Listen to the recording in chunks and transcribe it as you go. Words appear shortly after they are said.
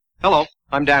Hello,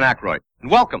 I'm Dan Aykroyd,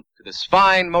 and welcome to this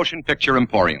fine motion picture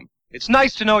emporium. It's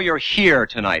nice to know you're here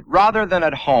tonight, rather than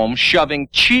at home shoving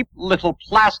cheap little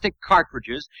plastic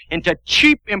cartridges into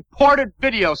cheap imported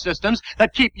video systems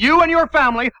that keep you and your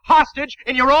family hostage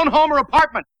in your own home or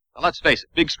apartment. Now, let's face it,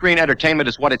 big screen entertainment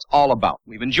is what it's all about.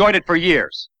 We've enjoyed it for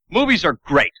years. Movies are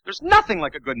great. There's nothing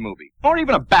like a good movie, or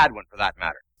even a bad one for that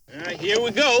matter. All right, here we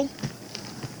go.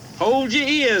 Hold your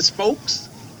ears, folks.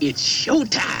 It's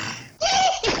showtime.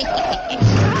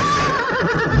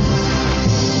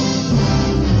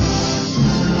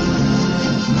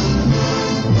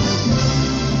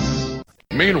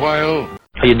 Meanwhile,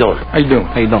 how you doing? How you doing?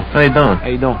 How you doing? How you doing? How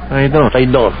you doing? How you doing? How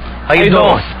you doing? How you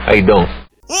doing? How you doing?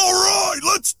 all right,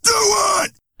 let's do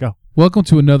it! Go. Welcome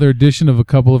to another edition of A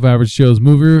Couple of Average Joe's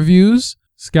Movie Reviews,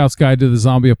 Scout's Guide to the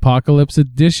Zombie Apocalypse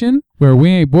edition, where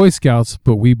we ain't Boy Scouts,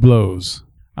 but we blows.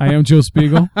 I am Joe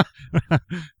Spiegel.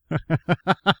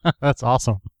 That's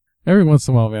awesome. Every once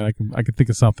in a while, man, I can think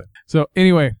of something. So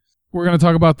anyway, we're going to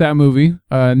talk about that movie.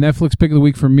 Netflix pick of the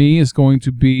week for me is going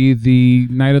to be the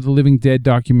Night of the Living Dead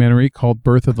documentary called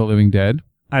Birth of the Living Dead.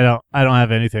 I don't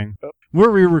have anything.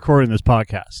 We're re-recording this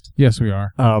podcast. Yes, we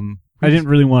are. I didn't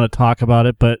really want to talk about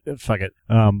it, but fuck it.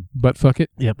 But fuck it?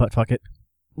 Yeah, but fuck it.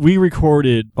 We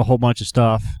recorded a whole bunch of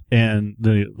stuff, and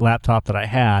the laptop that I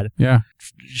had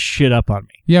shit up on me.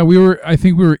 Yeah, I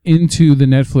think we were into the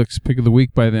Netflix pick of the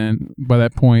week by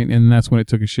that point, and that's when it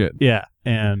took a shit. Yeah,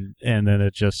 and then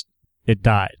it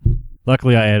died.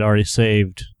 Luckily, I had already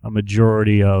saved a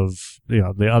majority of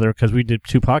the other, because we did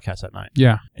 2 podcasts that night.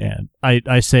 Yeah, and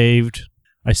I saved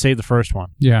the first one.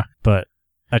 Yeah, but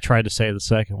I tried to save the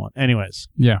second one. Anyways,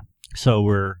 yeah. So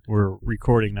we're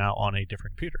recording now on a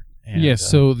different computer. And, yes,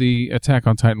 so the Attack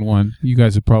on Titan one, you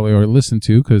guys have probably already listened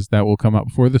to, because that will come out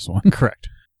before this one. Correct.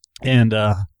 And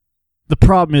the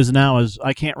problem is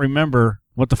I can't remember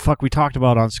what the fuck we talked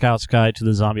about on Scout's Guide to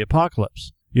the Zombie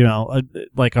Apocalypse.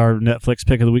 Like our Netflix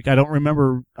pick of the week. I don't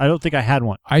remember. I don't think I had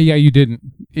one. Yeah, you didn't.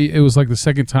 It was like the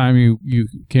second time you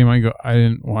came on and go, I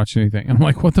didn't watch anything. I'm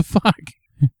like, what the fuck?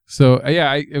 So,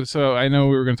 I know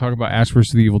we were going to talk about Ash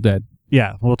vs. the Evil Dead.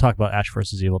 Yeah, we'll talk about Ash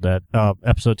vs. Evil Dead.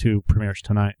 Episode 2 premieres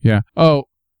tonight. Yeah. Oh,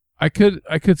 I could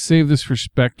save this for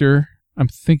Spectre. I'm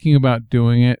thinking about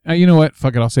doing it. You know what?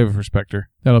 Fuck it. I'll save it for Spectre.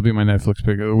 That'll be my Netflix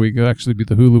pick of the week. It'll actually be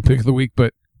the Hulu pick of the week,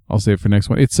 but I'll save it for next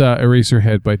one. It's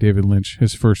Eraserhead by David Lynch,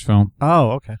 his first film.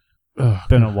 Oh, okay. It's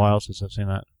been a while since I've seen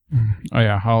that. Oh,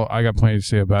 yeah. I got plenty to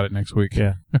say about it next week.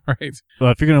 Yeah. All right.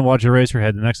 Well, if you're going to watch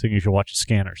Eraserhead, the next thing you should watch is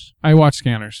Scanners. I watched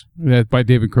Scanners by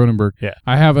David Cronenberg. Yeah.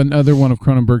 I have another one of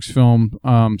Cronenberg's film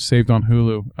saved on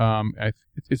Hulu.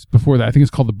 It's before that. I think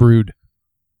it's called The Brood.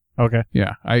 Okay.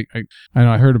 Yeah. I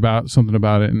know I heard something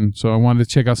about it, and so I wanted to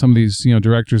check out some of these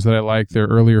directors that I like, their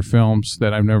earlier films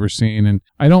that I've never seen. And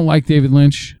I don't like David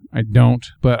Lynch. I don't.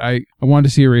 But I wanted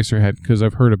to see Eraserhead because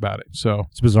I've heard about it. So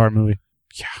it's a bizarre movie.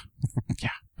 Yeah. Yeah.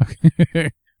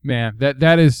 Man,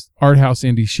 that is art house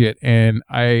indie shit, and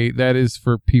that is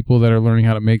for people that are learning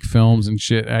how to make films and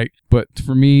shit. But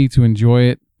for me to enjoy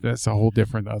it, that's a whole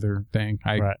different other thing.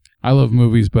 Right. I love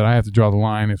movies, but I have to draw the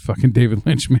line at fucking David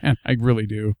Lynch, man. I really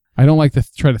do. I don't like to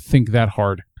try to think that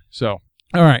hard. So,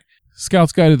 all right.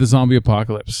 Scout's Guide to the Zombie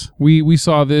Apocalypse. We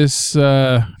saw this.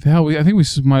 I think we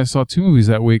might have saw 2 movies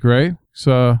that week, right?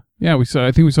 So. Yeah,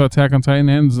 I think we saw Attack on Titan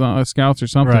and Scouts or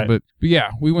something. Right. But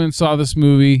yeah, we went and saw this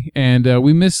movie, and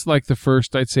we missed like the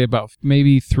first, I'd say about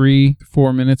maybe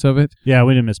 3-4 minutes of it. Yeah,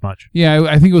 we didn't miss much. Yeah,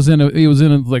 I think it was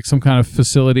in like some kind of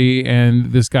facility,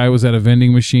 and this guy was at a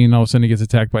vending machine. And all of a sudden, he gets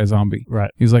attacked by a zombie. Right.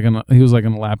 He was like in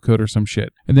a lab coat or some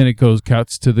shit, and then it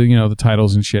cuts to the the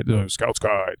titles and shit. Scout's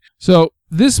Guide. So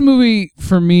this movie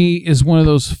for me is one of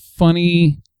those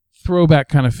funny throwback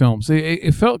kind of films.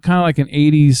 It felt kind of like an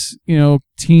 80s,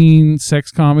 teen sex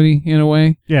comedy in a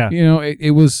way. Yeah.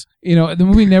 It was, the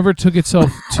movie never took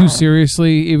itself too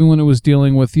seriously, even when it was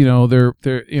dealing with,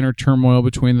 their inner turmoil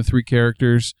between the 3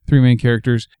 main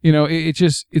characters.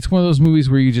 It's one of those movies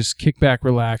where you just kick back,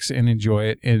 relax, and enjoy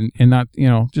it, and not,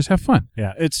 just have fun.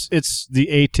 Yeah. It's the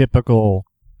atypical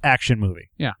action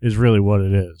movie. Yeah. Is really what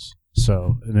it is.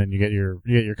 So, and then you get your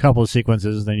couple of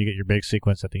sequences, then you get your big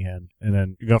sequence at the end, and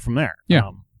then you go from there.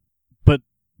 Yeah. But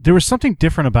there was something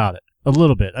different about it, a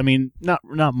little bit. I mean, not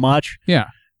much. Yeah.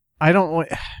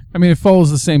 It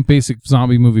follows the same basic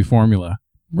zombie movie formula,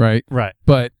 right? Right.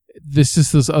 But there's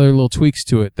just those other little tweaks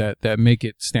to it that make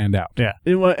it stand out. Yeah.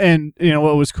 And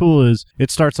what was cool is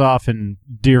it starts off in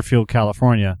Deerfield,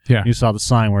 California. Yeah. You saw the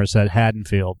sign where it said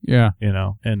Haddonfield. Yeah.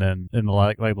 And then in the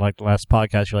like the last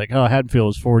podcast, you're like, oh,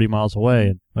 Haddonfield is 40 miles away,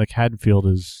 and like Haddonfield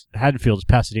is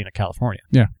Pasadena, California.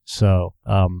 Yeah. So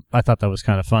I thought that was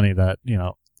kind of funny that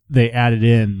they added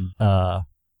in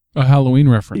A Halloween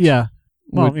reference. Yeah.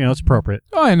 Well, Would- it's appropriate.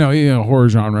 Oh, I know, horror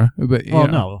genre, but Well,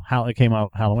 no, it came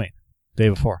out Halloween, day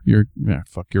before, you're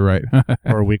right.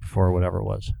 or a week before, or whatever it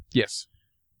was. Yes.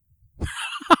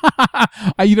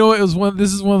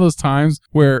 This is one of those times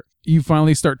where you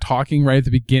finally start talking right at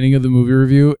the beginning of the movie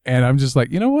review, and I'm just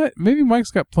like, you know what? Maybe Mike's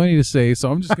got plenty to say,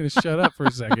 so I'm just going to shut up for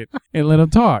a second and let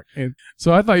him talk. And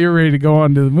so I thought you were ready to go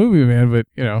on to the movie, man, but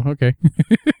okay.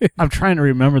 I'm trying to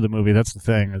remember the movie. That's the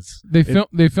thing.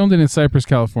 They filmed it in Cypress,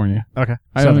 California. Okay.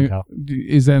 Southern Cal.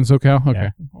 Is that in SoCal? Okay. Yeah.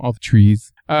 All the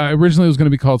trees. Originally, it was going to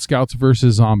be called Scouts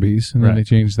versus Zombies, and then they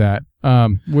changed that.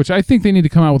 Which I think they need to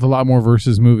come out with a lot more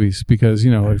versus movies because,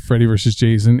 like Freddy versus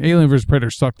Jason, Alien versus Predator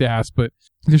sucked ass, but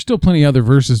there's still plenty of other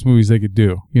versus movies they could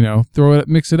do.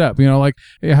 Mix it up. Like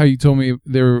how you told me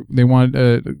they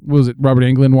wanted. What was it? Robert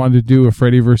Englund wanted to do a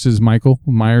Freddy versus Michael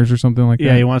Myers or something like that.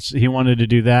 Yeah, he wanted to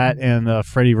do that and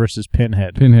Freddy versus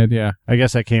Pinhead. Pinhead, yeah. I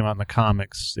guess that came out in the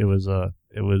comics. It was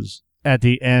at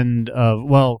the end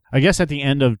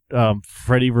of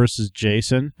Freddy versus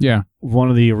Jason. Yeah. One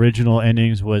of the original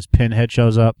endings was Pinhead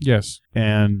shows up. Yes.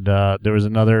 And there was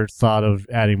another thought of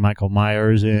adding Michael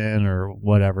Myers in or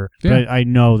whatever. Yeah. But I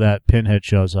know that Pinhead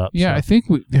shows up. Yeah, so. I think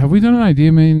have we done an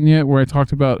Idea Man yet where I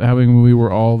talked about having a movie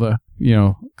where all the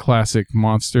classic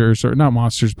monsters, or not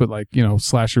monsters, but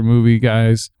slasher movie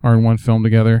guys are in one film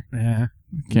together? Yeah.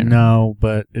 Can't No,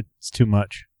 but it's too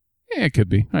much. Yeah, it could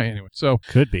be. All right, anyway, so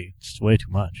Could be. It's way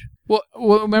too much.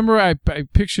 well, remember I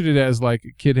pictured it as like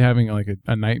a kid having like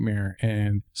a nightmare,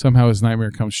 and somehow his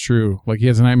nightmare comes true. Like he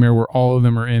has a nightmare where all of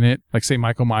them are in it. Like say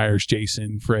Michael Myers,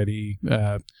 Jason, Freddy,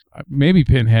 maybe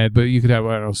Pinhead, but you could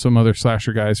have some other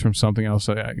slasher guys from something else.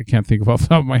 I can't think of off the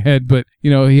top of my head, but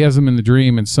he has them in the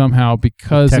dream, and somehow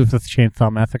because of Texas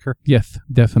Chainsaw Massacre. yes,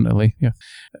 definitely, yeah.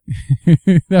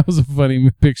 That was a funny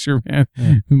picture, man.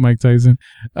 Yeah. Mike Tyson.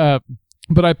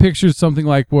 But I pictured something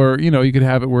like where, you could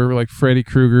have it where like Freddy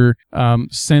Krueger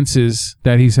senses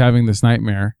that he's having this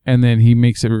nightmare, and then he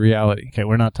makes it a reality. Okay,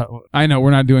 we're not talking. I know,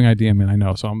 we're not doing Idea Man, I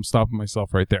know, so I'm stopping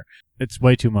myself right there. It's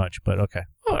way too much, but okay.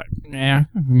 Yeah,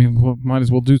 I mean, might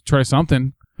as well try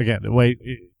something. Again, the way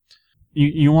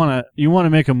you want to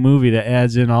make a movie that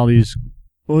adds in all these,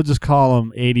 we'll just call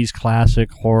them 80s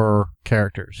classic horror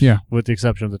characters. Yeah. With the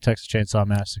exception of the Texas Chainsaw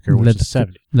Massacre, which is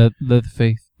 70s. Let the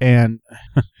faith.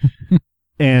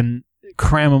 And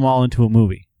cram them all into a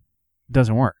movie. It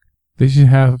doesn't work. They should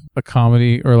have a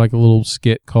comedy or like a little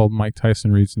skit called Mike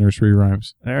Tyson Reads Nursery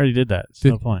Rhymes. I already did that. It's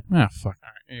no point. Ah, fuck. All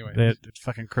right. Anyway. They had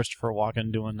fucking Christopher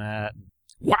Walken doing that.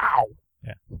 Wow.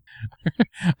 Yeah.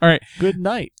 All right. Good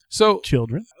night, So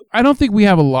children. I don't think we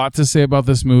have a lot to say about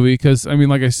this movie because, I mean,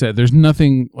 like I said, there's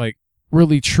nothing like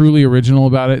really truly original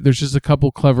about it. There's just a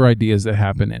couple clever ideas that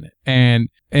happen in it.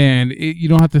 And you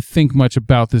don't have to think much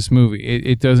about this movie.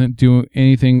 It doesn't do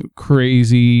anything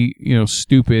crazy,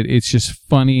 stupid. It's just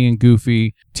funny and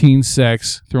goofy, teen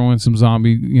sex, throw in some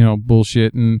zombie,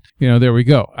 bullshit, and, there we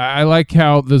go. I like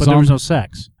how the But there was no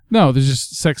sex. No, there's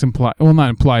just sex implied. Well, not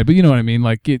implied, but you know what I mean.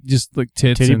 Like it just like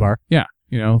tits, Titty and, bar. yeah,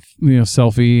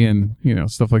 selfie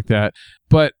and stuff like that.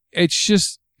 But it's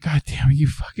just, God damn it, you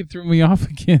fucking threw me off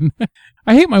again.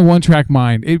 I hate my one-track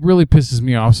mind. It really pisses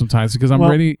me off sometimes because I'm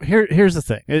ready. Here's the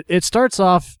thing. It starts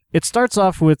off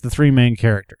with the three main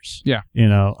characters. Yeah.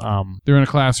 They're in a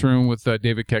classroom with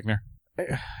David Koechner.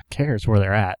 Cares where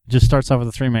they're at. Just starts off with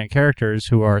the three main characters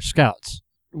who are scouts.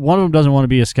 One of them doesn't want to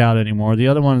be a scout anymore. The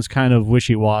other one is kind of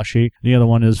wishy-washy. The other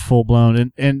one is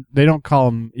full-blown. And they don't call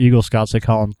them Eagle Scouts. They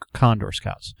call them Condor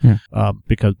Scouts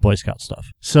because Boy Scout stuff.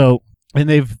 So, and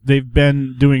they've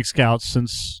been doing scouts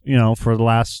since, for the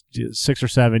last 6 or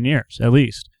 7 years, at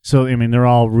least. So, I mean, they're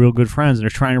all real good friends, and they're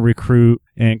trying to recruit,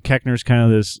 and Koechner's kind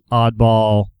of this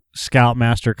oddball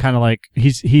scoutmaster, kind of like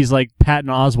he's like Patton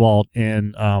Oswalt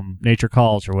in Nature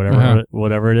Calls or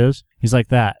whatever it is. He's like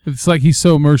that. It's like he's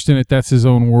so immersed in it that's his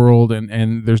own world,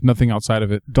 and there's nothing outside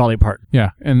of it. Dolly Parton,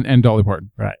 yeah, and Dolly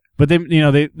Parton, right? But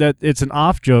that it's an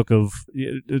off joke of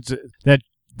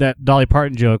that Dolly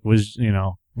Parton joke was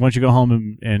once you go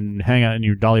home and hang out in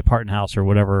your Dolly Parton house or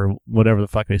whatever the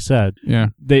fuck they said. Yeah,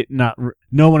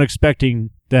 no one expecting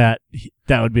that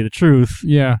would be the truth.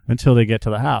 Yeah, until they get to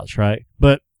the house, right?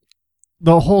 But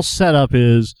the whole setup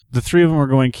is the three of them are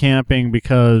going camping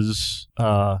because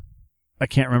I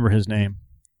can't remember his name.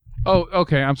 Oh,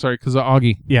 okay. I'm sorry, because of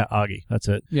Augie. Yeah, Augie. That's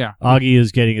it. Yeah, Augie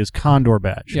is getting his Condor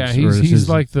badge. Yeah, he's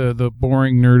like the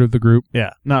boring nerd of the group.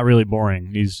 Yeah, not really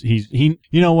boring. He.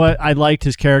 You know what? I liked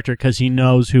his character because he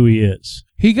knows who he is.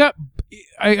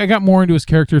 I got more into his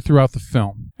character throughout the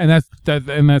film, and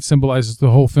that symbolizes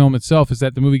the whole film itself. Is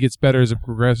that the movie gets better as it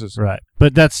progresses. Right.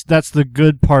 But that's the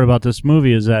good part about this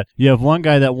movie is that you have one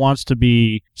guy that wants to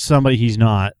be somebody he's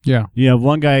not. Yeah. You have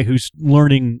one guy who's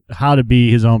learning how to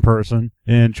be his own person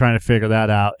and trying to figure that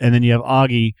out, and then you have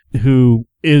Augie who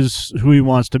is who he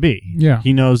wants to be. Yeah.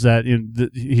 He knows that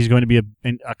he's going to be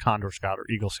a condor scout or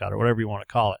eagle scout or whatever you want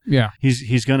to call it. Yeah.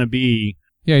 He's going to be.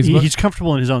 Yeah, he's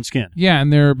comfortable in his own skin. Yeah,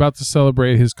 and they're about to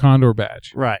celebrate his condor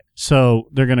badge. Right. So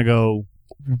they're going to go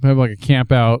have like a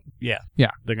camp out. Yeah.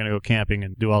 Yeah. They're going to go camping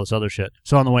and do all this other shit.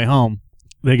 So on the way home,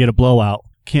 they get a blowout.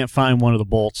 Can't find one of the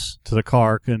bolts to the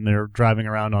car, and they're driving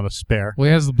around on a spare. Well,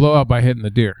 he has the blowout by hitting the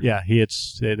deer. Yeah, they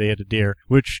hit a deer,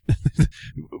 which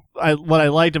what I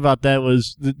liked about that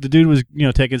was the dude was,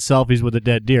 taking selfies with a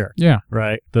dead deer. Yeah.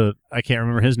 Right? I can't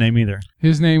remember his name either.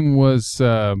 His name was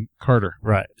Carter.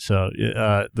 Right. So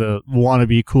the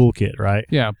wannabe cool kid, right?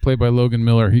 Yeah, played by Logan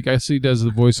Miller. He does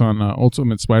the voice on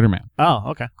Ultimate Spider-Man. Oh,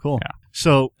 okay, cool. Yeah.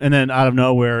 So, and then out of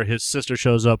nowhere, his sister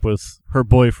shows up with her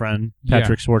boyfriend,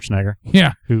 Patrick Schwarzenegger.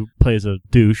 Yeah. Who plays a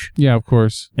douche. Yeah, of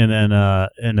course. And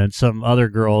then some other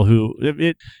girl who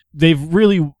they've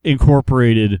really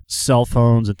incorporated cell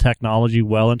phones and technology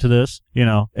well into this,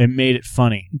 and made it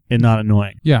funny and not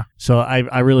annoying. Yeah. So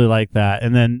I really like that.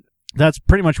 And then that's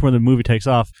pretty much where the movie takes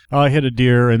off. Oh, I hit a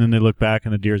deer, and then they look back,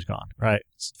 and the deer's gone. Right?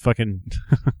 It's fucking,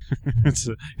 it's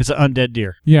an undead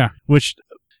deer. Yeah. Which,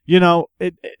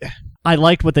 I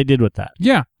liked what they did with that.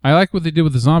 Yeah, I like what they did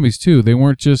with the zombies too. They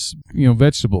weren't just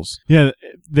vegetables. Yeah,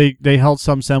 they held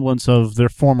some semblance of their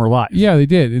former life. Yeah, they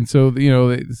did, and so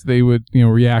they would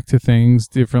react to things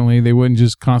differently. They wouldn't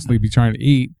just constantly be trying to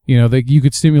eat. You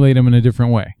could stimulate them in a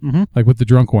different way, like with the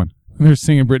drunk one. They're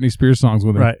singing Britney Spears songs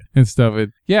with him, right, and stuff.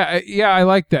 I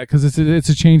like that because it's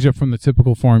a change up from the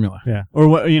typical formula. Yeah, or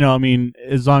what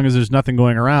as long as there's nothing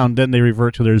going around, then they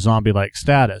revert to their zombie-like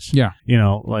status. Yeah,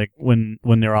 like when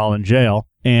they're all in jail,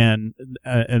 and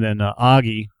then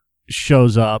Augie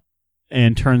shows up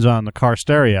and turns on the car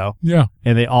stereo. Yeah,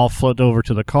 and they all float over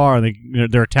to the car, and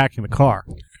they're attacking the car.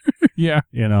 Yeah.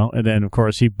 And then, of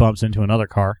course, he bumps into another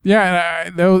car. Yeah,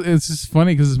 and it's just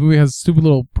funny because this movie has stupid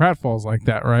little pratfalls like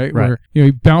that, right? Right. Where, he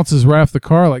bounces right off the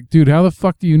car like, dude, how the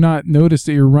fuck do you not notice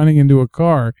that you're running into a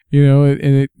car?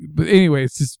 But anyway,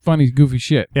 it's just funny, goofy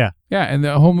shit. Yeah. Yeah, and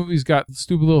the whole movie's got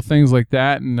stupid little things like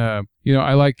that, and,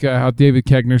 I like how David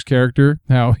Koechner's character,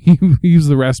 how he's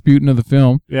the Rasputin of the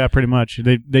film. Yeah, pretty much.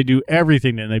 They do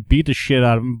everything, and they beat the shit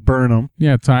out of him, burn him.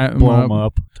 Yeah, blow him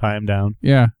up, tie him down.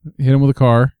 Yeah, hit him with a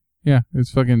car. Yeah, it's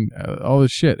fucking all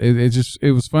this shit.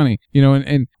 It was funny,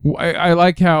 and I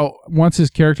like how once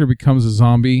his character becomes a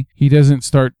zombie, he doesn't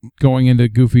start going into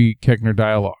goofy Koechner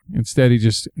dialogue. Instead, he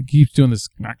just keeps doing this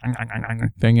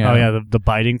thing. Oh yeah, the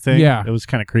biting thing. Yeah, it was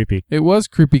kind of creepy. It was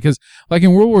creepy because, like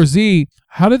in World War Z,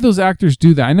 how did those actors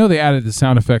do that? I know they added the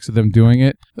sound effects of them doing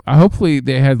it. Hopefully,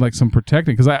 they had like some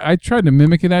protecting because I tried to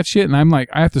mimic that shit, and I'm like,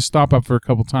 I have to stop up for a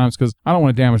couple times because I don't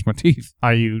want to damage my teeth.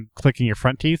 Are you clicking your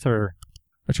front teeth or?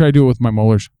 I try to do it with my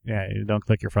molars. Yeah, you don't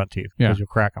click your front teeth Yeah. because you'll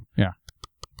crack them. Yeah.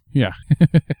 Yeah.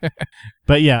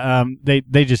 But yeah,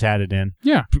 they just added in.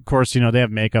 Yeah. Of course, they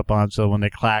have makeup on, so when they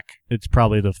clack, it's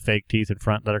probably the fake teeth in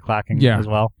front that are clacking as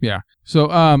well. Yeah. So,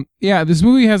 this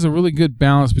movie has a really good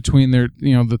balance between their,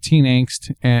 the teen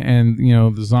angst and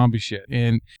the zombie shit.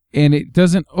 And it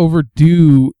doesn't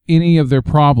overdo any of their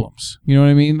problems. You know what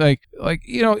I mean?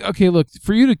 Okay, look,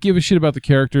 for you to give a shit about the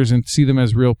characters and see them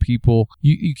as real people,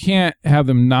 you can't have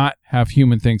them not have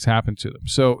human things happen to them.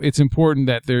 So it's important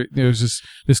that there's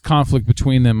this conflict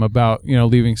between them about,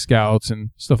 leaving scouts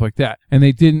and stuff like that. And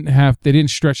they didn't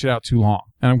stretch it out too long.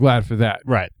 And I'm glad for that.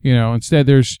 Right. Instead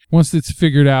once it's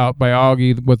figured out by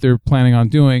Augie what they're planning on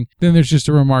doing, then there's just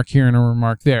a remark here and a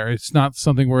remark there. It's not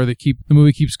something where the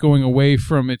movie keeps going away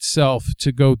from itself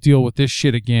to go deal with this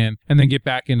shit again and then get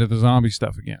back into the zombie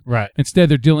stuff again. Right. Instead,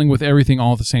 they're dealing with everything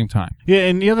all at the same time. Yeah,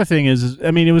 and the other thing is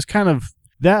it was kind of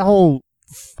that whole.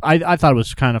 I thought it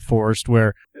was kind of forced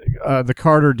where the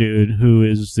Carter dude, who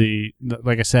is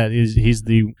like I said, he's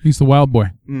the wild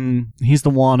boy. He's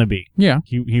the wannabe. Yeah.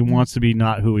 He wants to be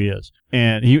not who he is,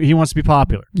 and he wants to be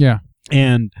popular. Yeah.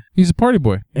 And he's a party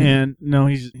boy. And no,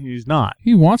 he's not.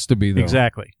 He wants to be though.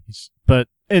 Exactly. But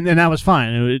and that was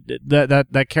fine.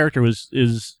 That character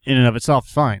is in and of itself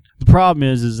fine. The problem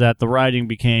is that the writing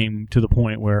became to the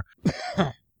point where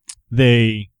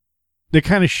they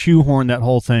kind of shoehorn that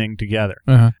whole thing together,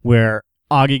 where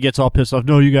Augie gets all pissed off.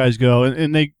 No, you guys go,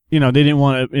 and they didn't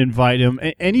want to invite him.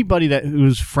 Anybody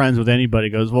who's friends with anybody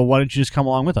goes, well, why don't you just come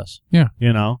along with us? Yeah,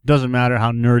 doesn't matter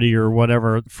how nerdy or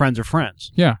whatever. Friends are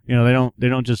friends. Yeah, they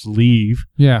don't just leave.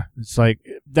 Yeah, it's like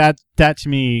that to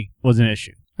me was an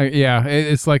issue.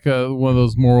 It's like one of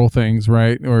those moral things,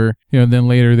 right? Or then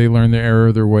later they learn their error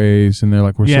of their ways, and they're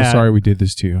like, "We're so sorry we did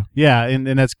this to you." Yeah, and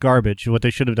that's garbage. What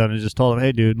they should have done is just told him,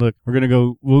 "Hey, dude, look, we're gonna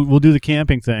go. We'll do the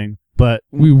camping thing, but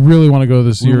we really want to go to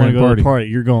this year-end party.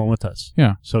 You're going with us.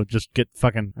 Yeah. So just get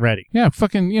fucking ready. Yeah,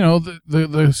 fucking.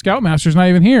 The scoutmaster's not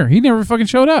even here. He never fucking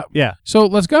showed up. Yeah. So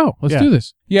let's go. Let's do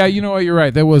this. Yeah, you know what? You're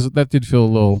right. That did feel a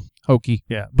little hokey.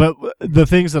 Yeah, but the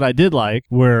things that I did like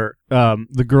were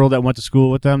the girl that went to school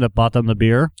with them that bought them the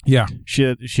beer. Yeah.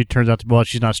 She turns out to,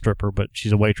 she's not a stripper, but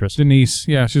she's a waitress. Denise.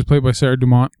 Yeah, she was played by Sarah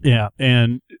Dumont. Yeah,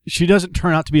 and she doesn't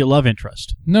turn out to be a love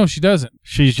interest. No, she doesn't.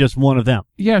 She's just one of them.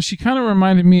 Yeah, she kind of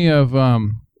reminded me of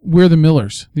We're the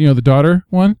Millers. The daughter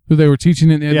one who they were teaching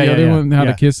the other one how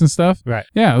to kiss and stuff. Right.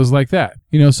 Yeah, it was like that.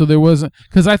 So there wasn't,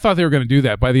 because I thought they were going to do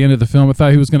that by the end of the film. I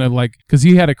thought he was going to because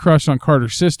he had a crush on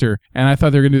Carter's sister, and I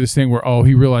thought they were going to do this thing where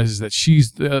he realizes that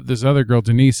she's this other girl,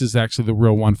 Denise, is actually the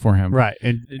real one for him. Right,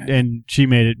 and she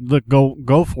made it look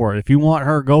go for it. If you want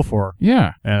her, go for her.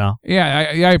 Yeah.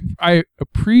 Yeah, I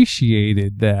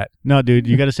appreciated that. No, dude,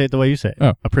 you got to say it the way you say it.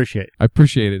 Oh, appreciate. I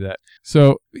appreciated that.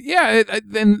 So yeah,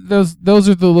 and those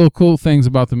are the little cool things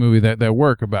about the movie that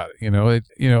work about it.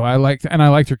 I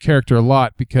liked her character a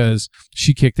lot because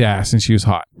she kicked ass and she was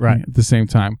hot at the same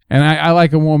time. And I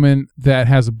like a woman that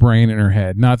has a brain in her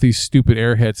head, not these stupid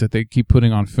airheads that they keep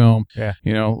putting on film. Yeah.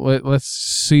 Let's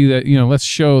see that. Let's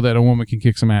show that a woman can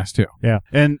kick some ass too. Yeah.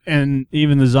 And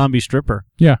even the zombie stripper.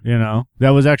 Yeah.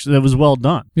 That was well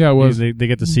done. Yeah, it was. They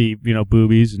get to see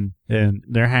boobies and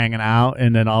they're hanging out,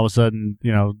 and then all of a sudden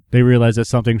they realize that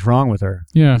something's wrong with her.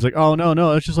 Yeah. It's like, oh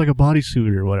no, it's just like a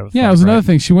bodysuit or whatever. Yeah, it was another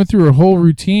thing. She went through her whole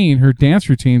routine, her dance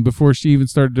routine, before she even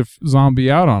started to zombie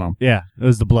out on him. Yeah,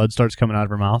 as the blood starts coming out of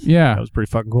her mouth. Yeah. That was pretty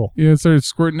fucking cool. Yeah, it started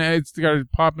squirting. It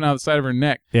started popping out the side of her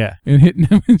neck. Yeah. And hitting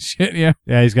him and shit, yeah.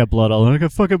 Yeah, he's got blood all over. I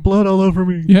got fucking blood all over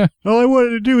me. Yeah. All I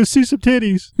wanted to do was see some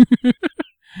titties.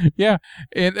 Yeah.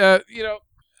 And,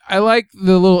 I like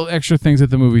the little extra things that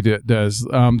the movie does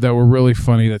that were really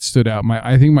funny, that stood out.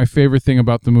 I think my favorite thing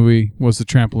about the movie was the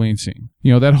trampoline scene.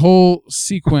 That whole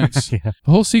sequence, the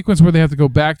whole sequence where they have to go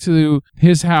back to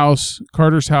his house,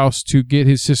 Carter's house, to get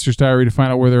his sister's diary to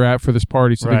find out where they're at for this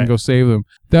party so they can go save them.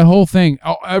 That whole thing,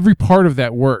 every part of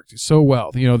that worked so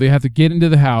well. They have to get into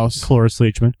the house. Cloris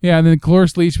Leachman. Yeah, and then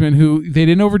Cloris Leachman, who they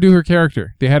didn't overdo her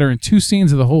character. They had her in 2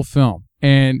 scenes of the whole film.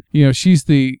 And she's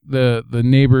the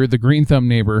neighbor, the green thumb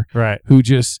neighbor, right? Who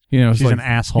just she's an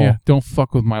asshole. Yeah, don't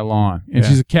fuck with my lawn. And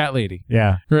she's a cat lady.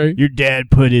 Yeah, right. Your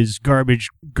dad put his garbage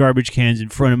cans in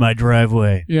front of my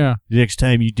driveway. Yeah. The next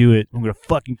time you do it, I'm gonna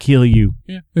fucking kill you.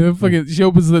 Yeah. And then fucking she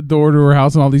opens the door to her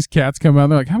house and all these cats come out.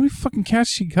 And they're like, how many fucking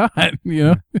cats she got?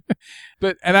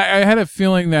 But I had a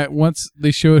feeling that once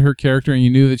they showed her character and you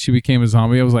knew that she became a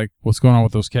zombie, I was like, what's going on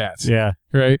with those cats? Yeah.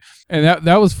 Right. And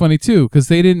that was funny too, because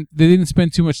they didn't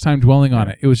spend too much time dwelling on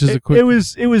it. It was just a quick.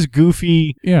 It was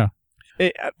goofy. Yeah.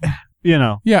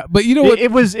 Yeah, but you know what?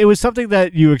 It was something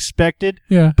that you expected.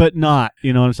 Yeah. But not.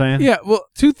 You know what I'm saying? Yeah. Well,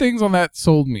 2 things on that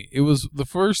sold me. It was the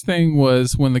first thing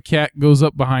was when the cat goes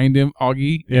up behind him,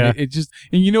 Augie. Yeah. It just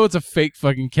it's a fake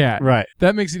fucking cat. Right.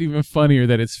 That makes it even funnier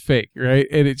that it's fake. Right.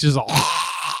 And it's just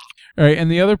right. And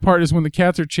the other part is when the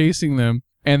cats are chasing them.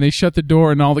 And they shut the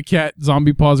door, and all the cat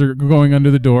zombie paws are going under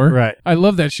the door. Right. I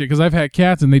love that shit because I've had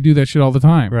cats, and they do that shit all the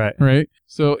time. Right. Right.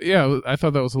 So yeah, I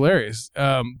thought that was hilarious.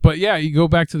 But yeah, you go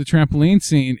back to the trampoline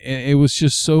scene, and it was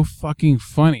just so fucking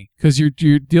funny because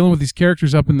you're dealing with these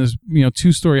characters up in this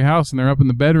 2-story house, and they're up in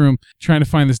the bedroom trying to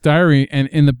find this diary, and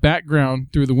in the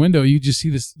background through the window, you just see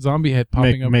this zombie head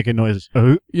popping up, making noises.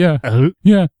 Yeah.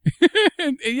 Yeah.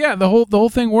 And yeah, the whole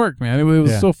thing worked, man. It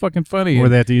was so fucking funny. Where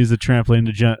they have to use the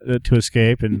trampoline to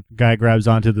escape, and guy grabs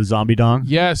onto the zombie dong.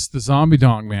 Yes, the zombie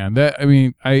dong, man.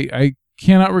 I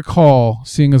cannot recall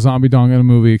seeing a zombie dong in a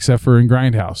movie except for in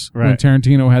Grindhouse, when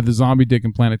Tarantino had the zombie dick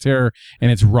in Planet Terror, and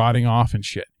it's rotting off and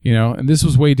shit. And this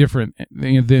was way different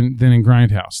than in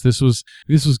Grindhouse. This was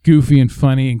goofy and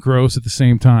funny and gross at the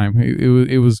same time.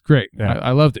 It was great. Yeah.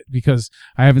 I loved it because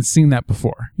I haven't seen that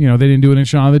before. They didn't do it in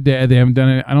Shaun of the Dead. They haven't done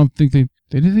it. I don't think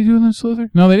did they do it in Slither?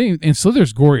 No, they didn't. And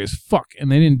Slither's gory as fuck, and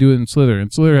they didn't do it in Slither.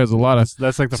 And Slither has a lot of.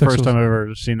 That's like the first time I've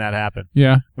ever seen that happen.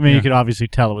 Yeah, I mean, you could obviously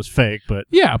tell it was fake, but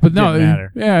but no, didn't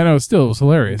matter. Yeah, I know. Still, it was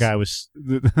hilarious. The guy was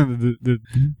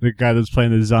the guy that's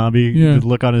playing the zombie. Yeah. The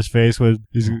look on his face was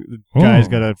the guy's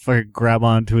got to fucking grab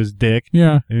onto his dick.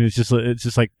 Yeah, and it's just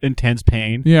like intense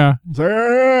pain. Yeah. It's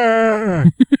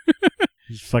like,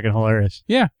 it's fucking hilarious.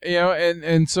 Yeah,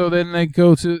 and so then they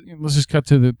go to. Let's just cut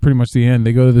to pretty much the end.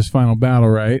 They go to this final battle,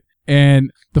 right?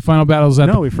 And the final battle is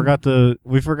at we forgot the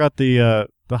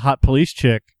hot police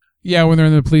chick. Yeah, when they're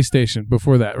in the police station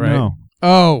before that, right? No.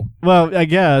 Oh, Well, I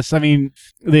guess. I mean,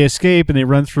 they escape and they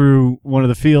run through one of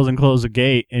the fields and close the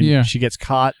gate, and she gets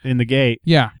caught in the gate.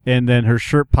 yeah. And then her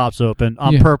shirt pops open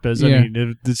on purpose. I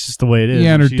mean, it's just the way it is.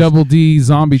 Yeah, and her she's double D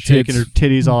zombie shaking tits. her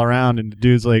titties all around, and the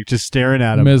dude's like just staring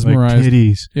at him, Mesmerized. like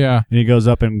titties. Yeah. And he goes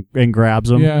up and grabs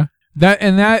them. Yeah.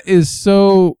 That is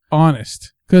so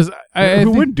honest. Because I Who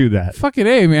think, wouldn't do that? fucking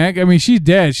A, man. I mean, she's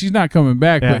dead. She's not coming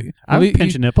back. Yeah. But I would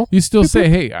pinch a nipple. You still say,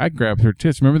 hey, I grabbed her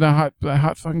tits. Remember that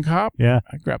hot fucking cop? Yeah.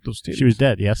 I grabbed those tits. She was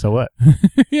dead. Yeah, so what?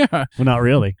 Yeah. Well, not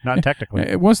really. Not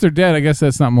technically. Once they're dead, I guess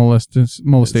that's not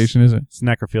molestation, is it? It's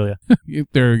necrophilia.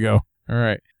 There you go. All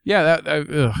right. Yeah,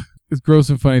 it's gross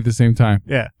and funny at the same time.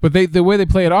 Yeah. But the way they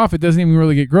play it off, it doesn't even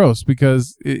really get gross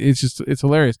because it's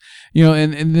hilarious. You know,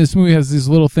 and this movie has these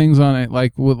little things on it,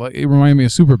 like it reminded me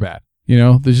of Superbad. You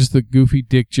know, there's just the goofy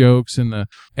dick jokes and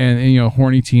you know,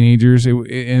 horny teenagers,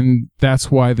 and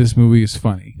that's why this movie is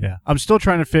funny. Yeah, I'm still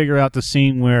trying to figure out the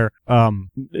scene where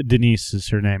Denise is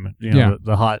her name. You know,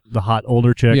 the hot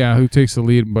older chick. Yeah, who takes the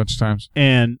lead a bunch of times.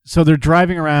 And so they're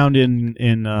driving around in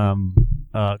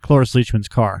Cloris Leachman's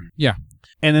car. Yeah,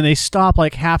 and then they stop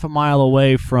like half a mile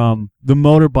away from the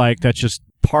motorbike that's just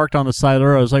parked on the side of the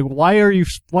road. I was like, why are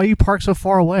you parked so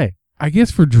far away? I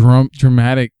guess for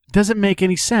dramatic. Doesn't make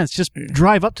any sense. Just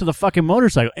drive up to the fucking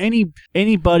motorcycle.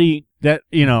 Anybody that,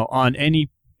 you know, on any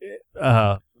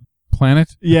planet?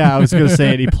 Yeah, I was going to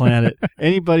say any planet.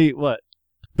 Anybody what?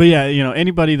 But yeah, you know,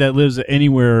 anybody that lives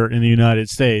anywhere in the United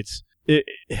States,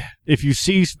 if you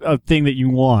see a thing that you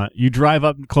want, you drive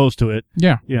up close to it.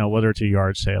 Yeah. You know, whether it's a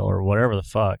yard sale or whatever the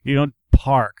fuck. You don't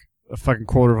park a fucking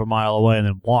quarter of a mile away and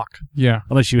then walk. Yeah.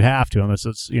 Unless you have to, unless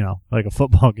it's, you know, like a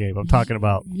football game I'm talking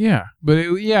about. Yeah. But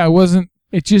it wasn't.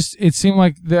 It seemed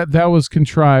like that was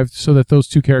contrived so that those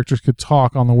two characters could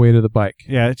talk on the way to the bike.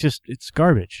 Yeah, it's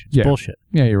garbage. It's bullshit.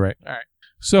 Yeah, you're right. All right.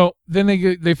 So then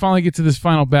they finally get to this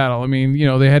final battle. I mean, you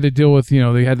know, they had to deal with, you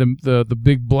know, they had the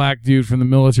big black dude from the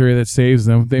military that saves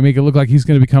them. They make it look like he's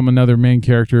going to become another main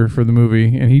character for the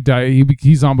movie, and he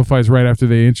zombifies right after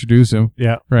they introduce him.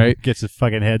 Yeah. Right? Gets his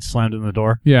fucking head slammed in the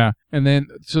door. Yeah. And then,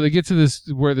 so they get to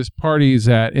where this party is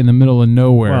at in the middle of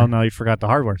nowhere. Well, no, you forgot the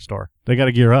hardware store. They got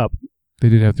to gear up. They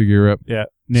did have to gear up. Yeah.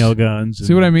 Nail guns.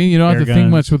 See what I mean? You don't have to think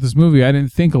guns. much with this movie. I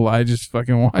didn't think a lot. I just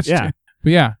fucking watched Yeah. it.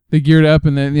 But yeah, they geared up,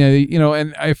 and then, you know,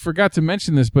 and I forgot to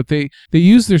mention this, but they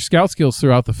use their scout skills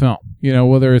throughout the film. You know,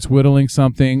 whether it's whittling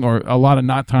something or a lot of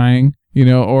knot tying, you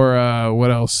know, or what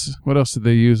else? What else did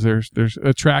they use? There's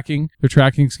tracking, their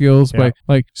tracking skills. Yeah.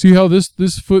 Like, see how this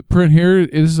footprint here,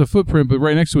 this is a footprint, but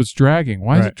right next to it's dragging.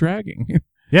 Why is it dragging?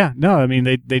 Yeah, no, I mean,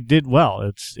 they did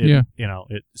well. Yeah. You know,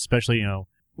 especially, you know,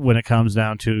 when it comes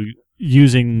down to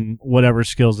using whatever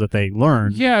skills that they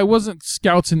learned. Yeah, it wasn't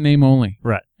scouts in name only.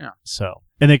 Right. Yeah. So,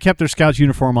 and they kept their scouts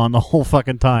uniform on the whole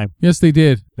fucking time. Yes, they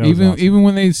did. That was awesome. Even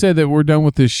when they said that we're done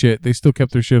with this shit, they still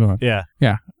kept their shit on. Yeah.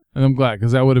 Yeah. And I'm glad,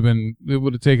 because it would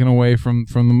have taken away from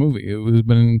the movie. It would have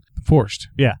been forced.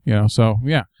 Yeah. You know, so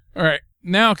yeah. All right.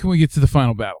 Now can we get to the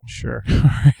final battle? Sure.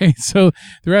 All right. So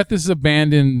they're at this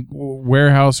abandoned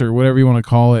warehouse or whatever you want to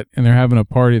call it, and they're having a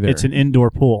party there. It's an indoor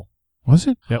pool. Was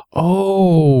it? Yep.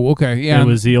 Oh, okay. Yeah. It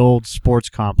was the old sports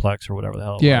complex or whatever the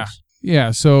hell it was. Yeah.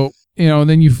 So, you know,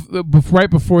 then right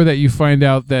before that, you find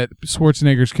out that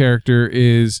Schwarzenegger's character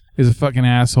is a fucking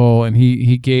asshole, and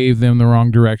he gave them the wrong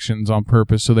directions on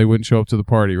purpose so they wouldn't show up to the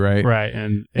party, right? Right.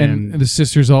 And the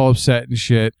sister's all upset and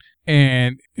shit.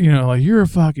 And, you know, like, you're a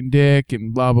fucking dick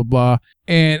and blah, blah, blah.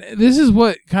 And this is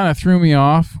what kind of threw me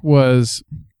off was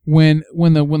when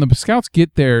the scouts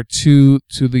get there to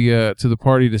the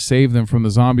party to save them from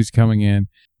the zombies coming in,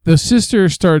 the sister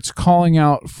starts calling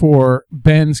out for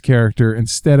Ben's character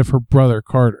instead of her brother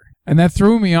Carter. And that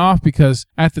threw me off because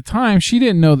at the time she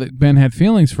didn't know that Ben had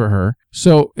feelings for her.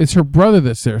 So it's her brother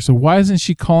that's there. So why isn't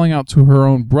she calling out to her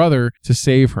own brother to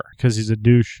save her? Because he's a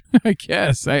douche. I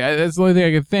guess. That's the only thing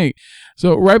I could think.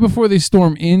 So right before they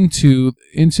storm into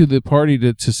the party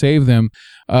to save them,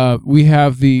 we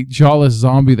have the jawless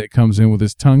zombie that comes in with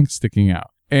his tongue sticking out.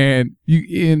 And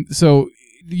so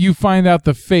you find out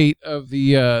the fate of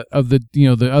the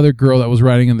other girl that was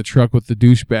riding in the truck with the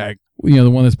douchebag. You know,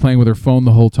 the one that's playing with her phone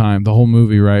the whole time, the whole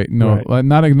movie, right? No, right.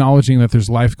 Not acknowledging that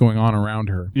there's life going on around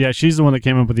her. Yeah, she's the one that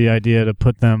came up with the idea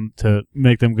to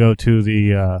make them go to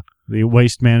the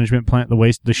waste management plant,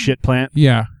 the shit plant.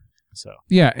 Yeah. So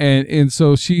yeah, and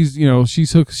so she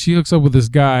hooks up with this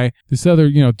guy, this other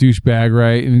douchebag,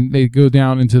 right? And they go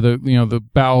down into the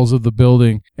bowels of the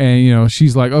building, and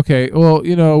she's like, okay, well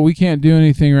we can't do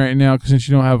anything right now since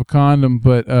you don't have a condom,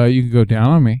 but you can go down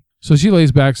on me. So she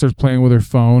lays back, starts playing with her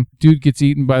phone. Dude gets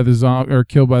eaten by the zombie or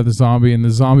killed by the zombie, and the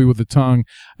zombie with the tongue.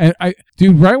 And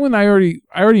right when I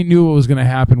already knew what was going to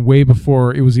happen way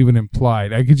before it was even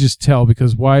implied. I could just tell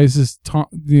because why is this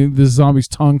zombie's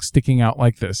tongue sticking out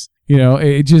like this? You know,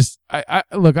 it just,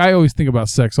 look, I always think about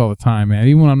sex all the time, man.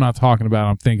 Even when I'm not talking about it,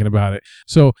 I'm thinking about it.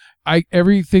 So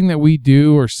everything that we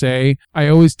do or say, I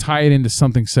always tie it into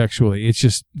something sexually.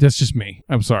 That's just me.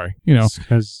 I'm sorry. You know,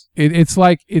 it's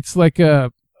like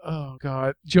oh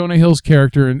God, Jonah Hill's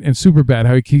character in Superbad,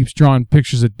 how he keeps drawing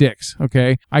pictures of dicks.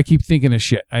 Okay. I keep thinking of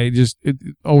shit.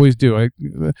 Always do. I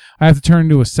have to turn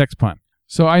into a sex pun.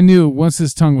 So I knew once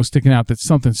his tongue was sticking out that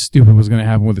something stupid was going to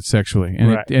happen with it sexually,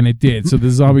 and it did. So the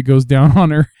zombie goes down on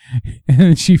her, and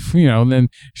then then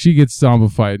she gets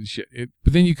zombified and shit.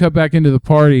 But then you cut back into the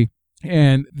party,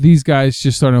 and these guys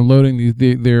just start unloading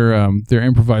their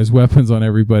improvised weapons on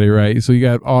everybody, right? So you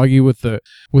got Augie with the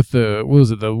what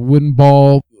was it, the wooden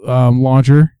ball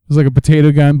launcher? It was like a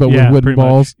potato gun, but with wooden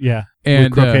balls. Much. Yeah.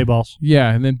 And croquet balls.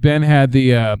 Yeah, and then Ben had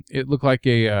it looked like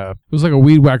it was like a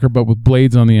weed whacker, but with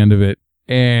blades on the end of it.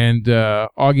 And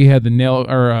Augie had the nail,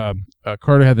 or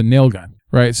Carter had the nail gun,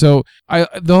 right? So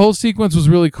the whole sequence was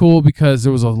really cool because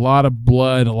there was a lot of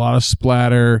blood, a lot of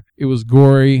splatter. It was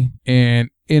gory, and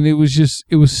it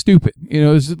was stupid. You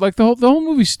know, it's like the whole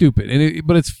movie's stupid,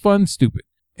 but it's fun stupid.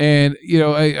 And here's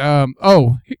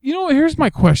my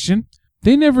question: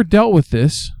 they never dealt with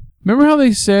this. Remember how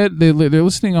they said they're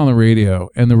listening on the radio,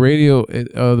 and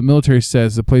the military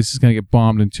says the place is going to get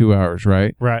bombed in 2 hours,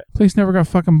 right? Right. The place never got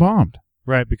fucking bombed.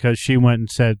 Right, because she went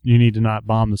and said, you need to not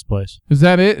bomb this place. Is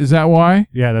that it? Is that why?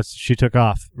 Yeah, she took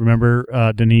off. Remember,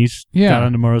 Denise got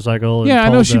on the motorcycle? Yeah, I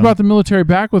know she brought the military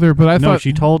back with her, but I thought... No,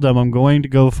 she told them, I'm going to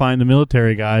go find the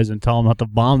military guys and tell them not to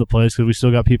bomb the place because we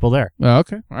still got people there. Oh,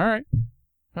 okay, all right.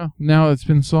 Well, now it's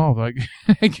been solved. I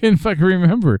can't fucking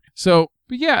remember. So...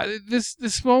 But yeah,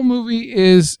 this whole movie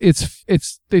is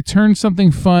they turned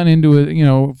something fun into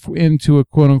a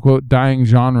quote unquote dying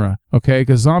genre, okay?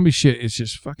 Because zombie shit is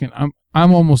just fucking.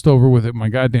 I'm almost over with it my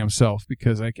goddamn self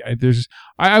because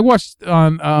I watched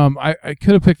on I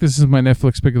could have picked this as my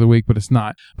Netflix pick of the week, but it's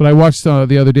not. But I watched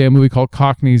the other day a movie called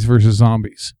Cockneys versus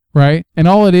Zombies. Right? And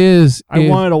all it is... I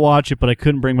wanted to watch it, but I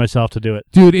couldn't bring myself to do it.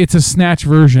 Dude, it's a snatch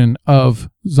version of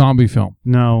zombie film.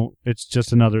 No, it's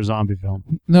just another zombie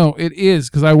film. No, it is,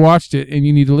 because I watched it, and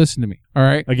you need to listen to me. All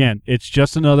right? Again, it's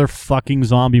just another fucking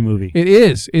zombie movie. It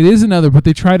is. It is another, but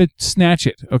they try to snatch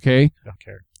it, okay? I don't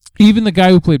care. Even the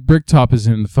guy who played Bricktop is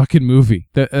in the fucking movie.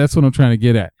 That's what I'm trying to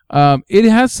get at. It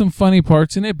has some funny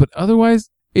parts in it, but otherwise...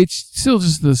 it's still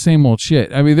just the same old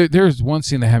shit. I mean, there's one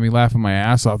scene that had me laughing my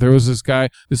ass off. There was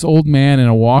this old man in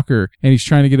a walker, and he's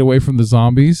trying to get away from the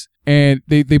zombies. And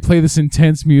they play this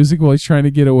intense music while he's trying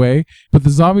to get away. But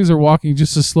the zombies are walking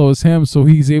just as slow as him, so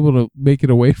he's able to make it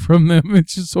away from them.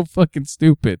 It's just so fucking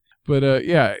stupid. But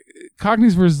yeah,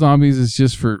 Cockneys vs. Zombies is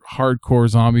just for hardcore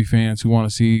zombie fans who want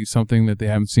to see something that they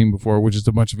haven't seen before, which is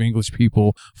a bunch of English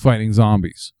people fighting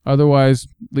zombies. Otherwise,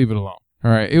 leave it alone. All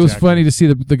right. It was funny to see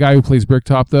the guy who plays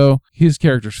Bricktop, though. His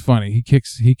character's funny. He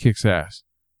kicks ass.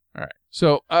 All right.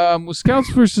 So, with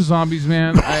Scouts versus Zombies,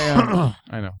 man, I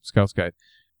know, Scouts Guide.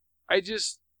 I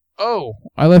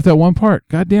left that one part.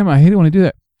 God damn it, I hate it when I do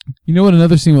that. You know what?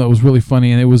 Another scene that was really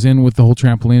funny, and it was in with the whole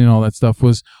trampoline and all that stuff,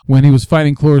 was when he was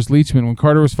fighting Cloris Leachman. When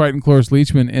Carter was fighting Cloris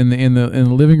Leachman in the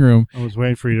living room. I was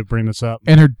waiting for you to bring this up.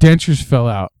 And her dentures fell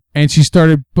out. And she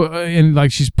started,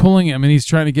 and she's pulling him, and he's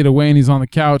trying to get away, and he's on the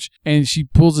couch, and she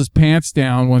pulls his pants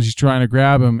down when she's trying to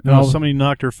grab him. No, somebody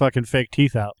knocked her fucking fake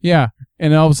teeth out. Yeah,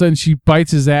 and all of a sudden she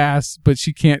bites his ass, but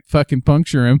she can't fucking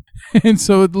puncture him, and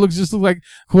so it looks like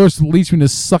Cloris Leachman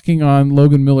is sucking on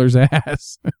Logan Miller's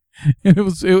ass, and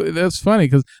that's funny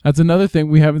because that's another thing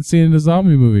we haven't seen in a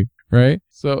zombie movie, right?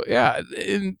 So, yeah,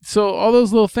 and so all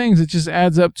those little things, it just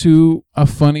adds up to a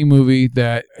funny movie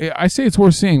that I say it's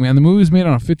worth seeing, man. The movie's made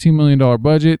on a $15 million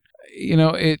budget. You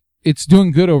know, it's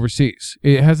doing good overseas.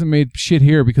 It hasn't made shit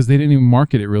here because they didn't even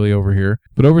market it really over here.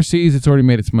 But overseas, it's already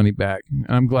made its money back. And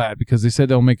I'm glad because they said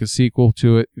they'll make a sequel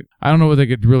to it. I don't know what they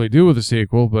could really do with a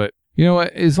sequel, but you know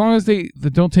what? As long as they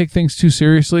don't take things too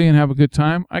seriously and have a good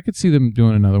time, I could see them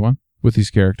doing another one with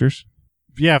these characters.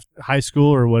 Yeah, high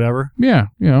school or whatever. Yeah,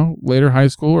 you know, later high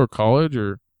school or college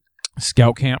or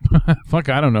scout camp. Fuck,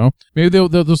 I don't know. Maybe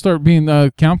they'll start being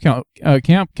camp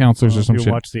counselors or some shit. If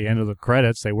you watch the end of the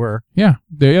credits, they were. Yeah,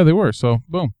 they were. So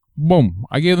boom.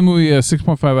 I gave the movie a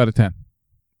 6.5 out of 10.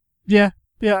 Yeah.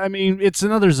 I mean, it's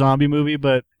another zombie movie,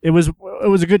 but it was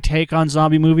a good take on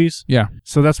zombie movies. Yeah.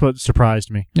 So that's what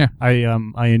surprised me. Yeah.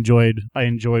 I enjoyed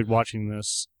watching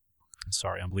this.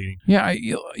 Sorry, I'm bleeding. Yeah,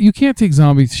 you can't take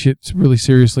zombie shit really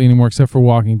seriously anymore, except for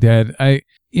Walking Dead.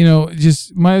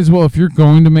 just might as well, if you're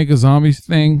going to make a zombie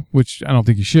thing, which I don't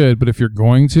think you should, but if you're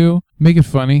going to, make it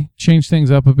funny, change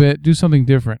things up a bit, do something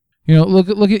different.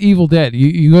 Look at Evil Dead.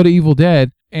 You go to Evil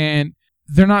Dead, and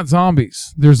they're not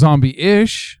zombies. They're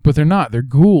zombie-ish, but they're not. They're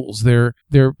ghouls. They're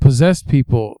possessed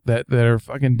people that are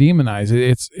fucking demonized.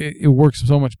 It works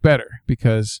so much better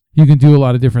because you can do a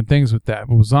lot of different things with that.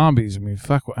 But with zombies, I mean,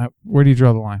 fuck, where do you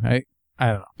draw the line? I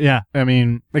don't know. Yeah, I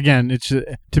mean, again,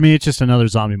 to me, it's just another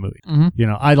zombie movie.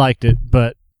 Mm-hmm. I liked it,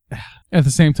 but at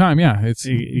the same time, yeah,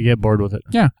 you get bored with it.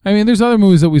 Yeah, I mean, there's other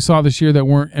movies that we saw this year that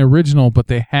weren't original, but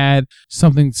they had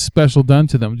something special done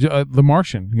to them. The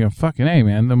Martian, fucking A,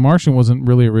 man. The Martian wasn't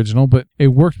really original, but it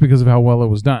worked because of how well it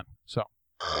was done. So,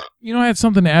 I had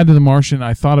something to add to The Martian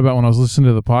I thought about when I was listening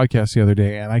to the podcast the other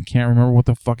day, and I can't remember what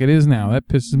the fuck it is now. That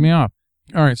pisses me off.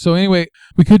 All right, so anyway,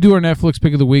 we could do our Netflix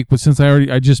pick of the week, but since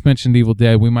I just mentioned Evil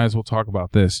Dead, we might as well talk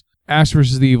about this. Ash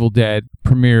vs. the Evil Dead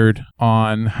premiered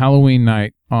on Halloween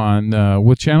night on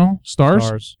what channel?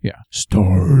 Stars? Yeah,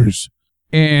 Stars.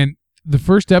 And the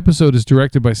first episode is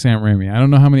directed by Sam Raimi. I don't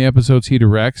know how many episodes he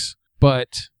directs,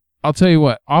 but I'll tell you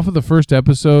what, off of the first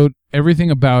episode, everything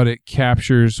about it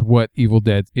captures what Evil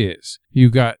Dead is. You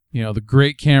got, the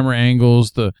great camera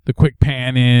angles, the quick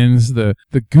pan-ins, the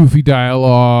goofy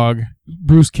dialogue.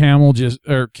 Bruce Campbell just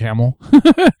Camel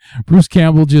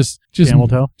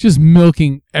toe? Just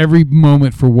milking every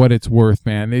moment for what it's worth,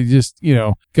 man. It just,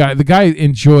 the guy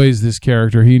enjoys this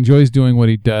character. He enjoys doing what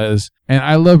he does. And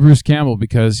I love Bruce Campbell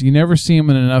because you never see him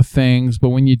in enough things, but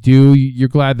when you do, you're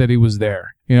glad that he was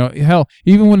there. Hell,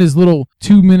 even when his little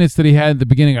 2 minutes that he had at the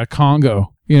beginning of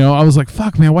Congo, I was like,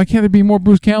 fuck, man, why can't there be more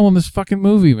Bruce Campbell in this fucking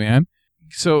movie, man?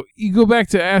 So you go back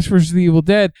to Ash vs. the Evil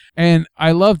Dead, and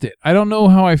I loved it. I don't know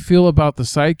how I feel about the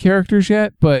side characters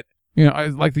yet, but, I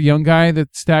like the young guy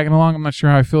that's tagging along. I'm not sure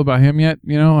how I feel about him yet.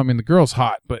 I mean, the girl's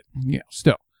hot, but,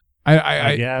 still.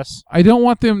 I guess. I don't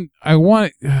want them. I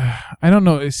don't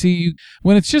know. See,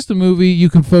 when it's just a movie, you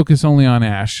can focus only on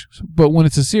Ash. But when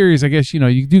it's a series, I guess,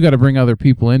 you do got to bring other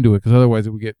people into it because otherwise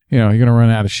it would get, you're going to run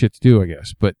out of shit to do, I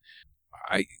guess. But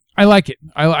I like it.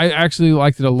 I actually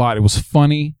liked it a lot. It was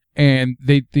funny. And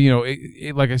they,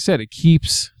 like I said, it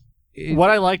keeps. What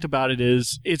I liked about it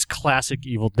is it's classic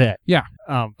Evil Dead. Yeah.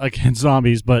 Against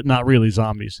zombies, but not really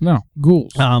zombies. No,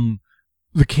 ghouls.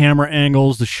 The camera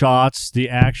angles, the shots, the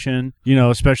action,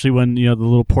 especially when, the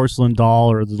little porcelain doll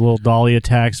or the little dolly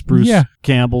attacks Bruce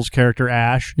Campbell's character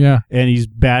Ash. Yeah. And he's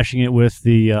bashing it with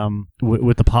the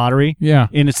with the pottery. Yeah.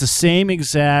 And it's the same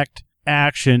exact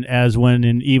action as when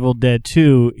in Evil Dead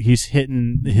 2 he's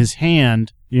hitting his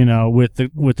hand with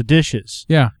the dishes.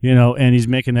 Yeah. And he's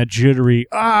making that jittery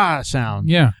sound.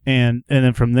 Yeah. And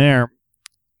then from there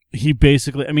he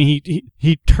basically, I mean,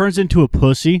 he turns into a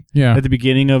pussy at the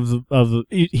beginning of the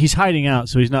he's hiding out,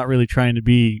 so he's not really trying to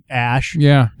be Ash.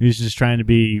 Yeah. He's just trying to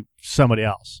be somebody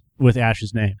else with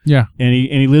Ash's name. Yeah. And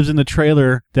he lives in the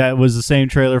trailer that was the same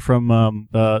trailer from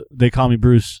They Call Me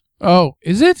Bruce. Oh,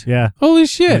 is it? Yeah. Holy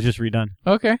shit. It's just redone.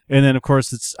 Okay. And then, of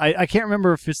course, it's I can't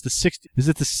remember if it's the 60. Is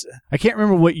it the? I can't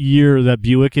remember what year that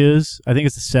Buick is. I think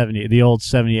it's the 70, the old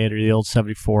 78 or the old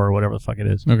 74 or whatever the fuck it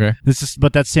is. Okay.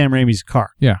 But that's Sam Raimi's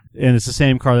car. Yeah. And it's the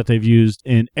same car that they've used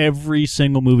in every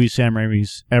single movie Sam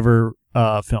Raimi's ever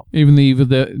filmed. Even the Evil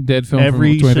Dead film.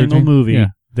 Every from single movie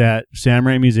that Sam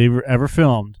Raimi's ever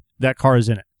filmed, that car is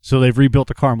in it. So they've rebuilt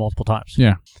the car multiple times.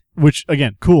 Yeah. Which,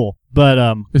 again, cool.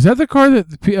 But is that the car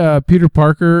that Peter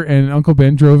Parker and Uncle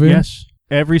Ben drove in? Yes.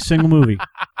 Every single movie.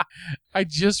 I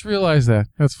just realized that.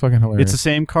 That's fucking hilarious. It's the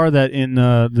same car that in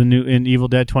in Evil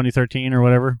Dead 2013 or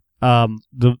whatever.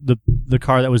 The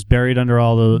car that was buried under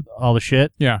all the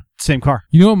shit. Yeah. Same car.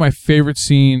 You know what my favorite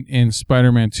scene in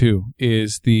Spider-Man 2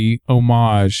 is the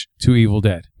homage to Evil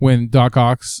Dead. When Doc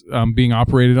Ock's being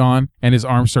operated on and his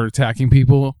arms start attacking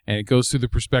people and it goes through the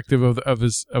perspective of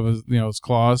his his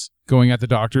claws going at the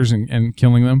doctors and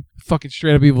killing them. Fucking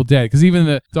straight up Evil Dead. Because even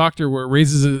the doctor where it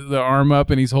raises the arm up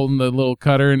and he's holding the little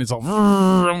cutter and it's all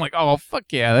I'm like, oh fuck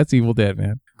yeah, that's Evil Dead,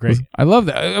 man. Great. I love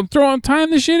that. I'm tying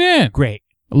the shit in. Great.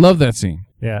 I love that scene.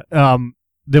 Yeah.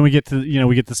 Then we get to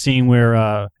the scene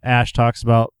where Ash talks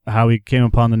about how he came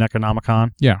upon the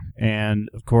Necronomicon. Yeah. And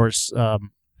of course,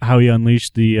 how he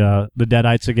unleashed the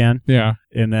Deadites again. Yeah.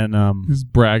 And then he's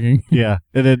bragging. Yeah.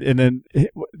 And then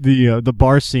the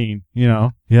bar scene.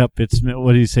 Yep. It's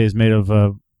what did he say is made of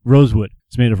rosewood.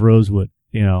 It's made of rosewood.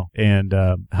 And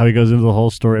how he goes into the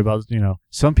whole story about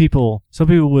some people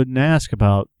wouldn't ask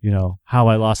about how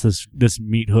I lost this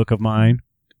meat hook of mine.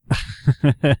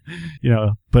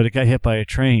 But it got hit by a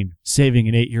train, saving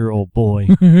an 8-year-old boy.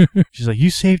 She's like, you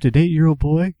saved an 8-year-old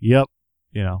boy? Yep.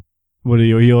 What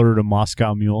he ordered a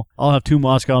Moscow Mule. I'll have 2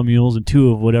 Moscow Mules and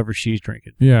 2 of whatever she's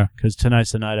drinking. Yeah. Because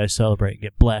tonight's the night I celebrate and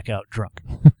get blackout drunk.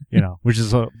 Which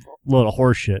is a load of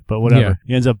horse shit, but whatever. Yeah.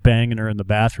 He ends up banging her in the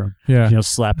bathroom. Yeah.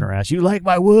 Slapping her ass. You like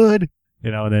my wood?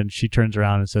 And then she turns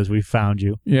around and says, we found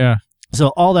you. Yeah. So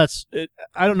all I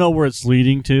don't know where it's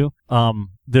leading to.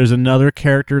 There's another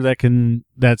character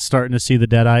that's starting to see the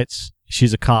Deadites.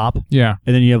 She's a cop. Yeah.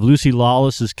 And then you have Lucy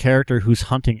Lawless's character who's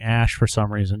hunting Ash for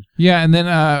some reason. Yeah, and then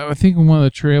I think in one of the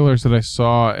trailers that I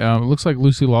saw, it looks like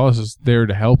Lucy Lawless is there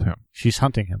to help him. She's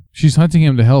hunting him. She's hunting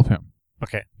him to help him.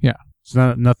 Okay. Yeah. It's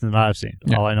nothing that I've seen.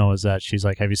 Yeah. All I know is that she's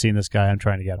like, have you seen this guy? I'm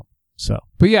trying to get him. So.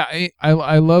 But yeah,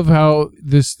 I love how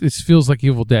this feels like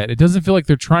Evil Dead. It doesn't feel like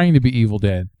they're trying to be Evil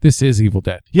Dead. This is Evil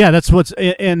Dead. Yeah, that's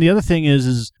and the other thing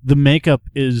is the makeup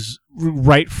is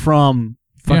right from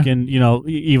fucking,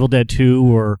 Evil Dead 2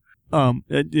 or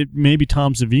it may be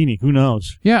Tom Savini. Who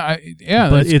knows? Yeah,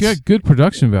 but it's got good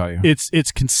production value.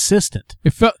 It's consistent.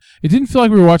 It didn't feel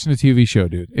like we were watching a TV show,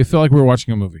 dude. It felt like we were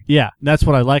watching a movie. Yeah, that's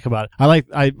what I like about it.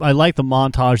 I like the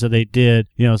montage that they did.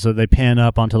 So they pan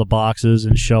up onto the boxes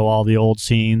and show all the old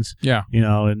scenes. Yeah.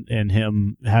 And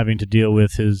him having to deal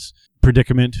with his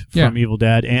predicament from Evil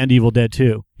Dead and Evil Dead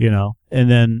 2. And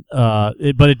then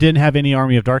but it didn't have any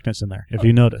Army of Darkness in there, if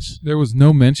you notice. There was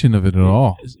no mention of it at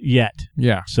all yet.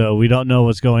 Yeah. So we don't know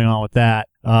what's going on with that.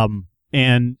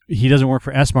 And he doesn't work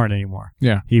for S-Mart anymore.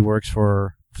 Yeah. He works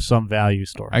for some value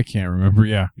store. I can't remember.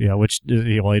 Yeah. Yeah, which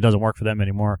he doesn't work for them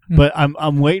anymore. But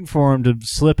I'm waiting for him to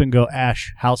slip and go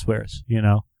Ash Housewares,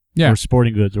 Yeah. or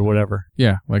Sporting Goods or whatever.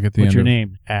 Yeah, like at the end. What's your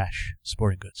name? Ash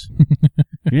Sporting Goods.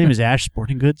 Your name is Ash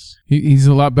Sporting Goods? He's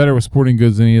a lot better with sporting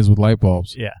goods than he is with light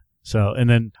bulbs. Yeah. So, and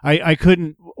then I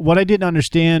couldn't, what I didn't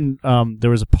understand,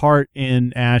 there was a part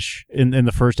in Ash in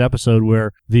the first episode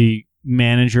where the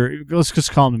manager, let's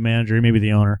just call him the manager, maybe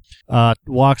the owner,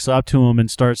 walks up to him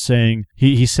and starts saying,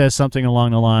 he says something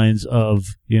along the lines of,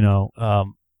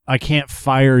 I can't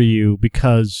fire you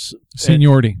because...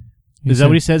 Seniority. Is that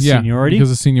what he said? Yeah, seniority? Because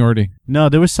of seniority. No,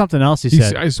 there was something else he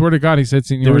said. I swear to God, he said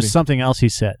seniority. There was something else he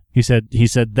said. He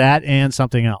said that and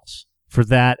something else.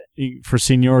 For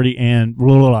seniority and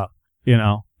blah, blah,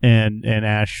 blah, and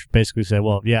Ash basically said,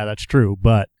 well, yeah, that's true.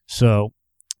 But so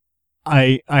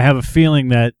I have a feeling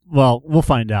that, well, we'll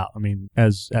find out. I mean,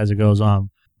 as it goes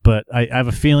on. But I have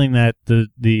a feeling that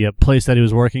the place that he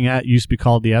was working at used to be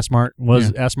called the S-Mart,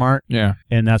 S-Mart. Yeah.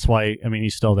 And that's why,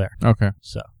 he's still there. Okay.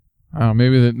 So.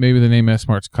 Maybe the name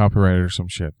S-Mart's copyrighted or some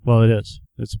shit. Well, it is.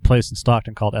 It's a place in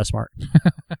Stockton called S-Mart.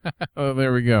 Oh,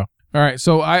 there we go. All right,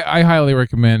 so I highly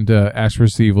recommend Ash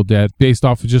vs. the Evil Dead based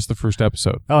off of just the first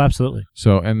episode. Oh, absolutely.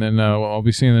 So, and then I'll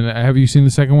be seeing have you seen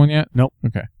the second one yet? Nope.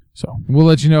 Okay. So we'll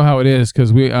let you know how it is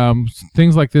because we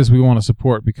things like this we want to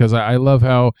support because I love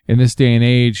how in this day and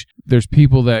age there's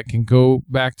people that can go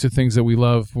back to things that we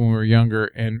loved when we were younger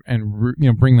and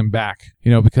bring them back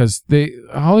because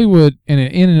Hollywood in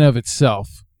and of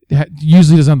itself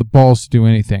usually doesn't have the balls to do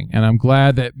anything, and I'm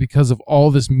glad that because of all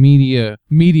this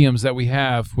mediums that we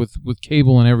have with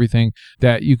cable and everything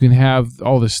that you can have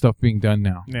all this stuff being done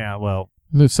now. Yeah, well.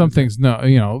 There's some things, we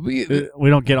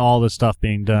don't get all the stuff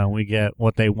being done. We get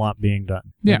what they want being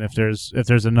done. Yeah. And if there's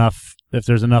enough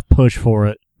push for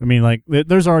it,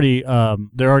 there's already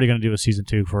they're already going to do a season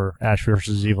 2 for Ash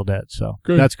vs. Evil Dead, so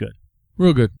good. That's good.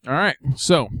 Real good. All right,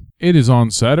 so it is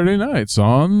on Saturday nights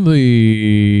on the.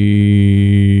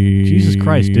 Jesus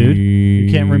Christ, dude! You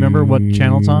can't remember what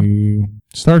channel it's on?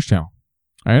 Stars Channel.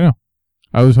 I know.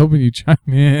 I was hoping you'd chime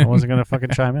in. I wasn't going to fucking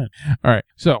chime in. All right.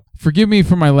 So, forgive me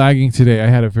for my lagging today. I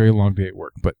had a very long day at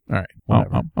work, but all right.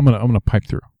 I'm gonna pipe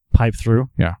through. Pipe through?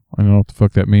 Yeah. I don't know what the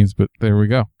fuck that means, but there we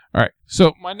go. All right.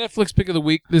 So, my Netflix pick of the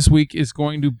week this week is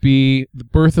going to be The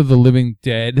Birth of the Living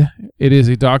Dead. It is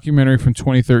a documentary from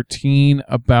 2013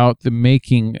 about the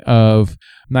making of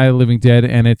Night of the Living Dead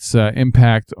and its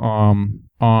impact on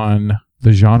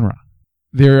the genre.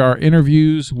 There are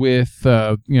interviews with,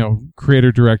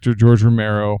 creator-director George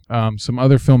Romero, some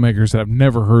other filmmakers that I've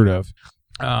never heard of,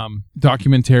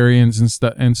 documentarians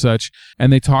and such,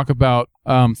 and they talk about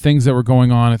things that were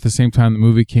going on at the same time the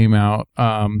movie came out,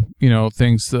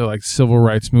 things like civil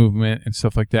rights movement and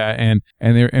stuff like that, and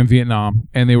they're in Vietnam,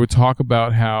 and they would talk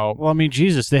about how. Well,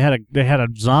 Jesus, they had a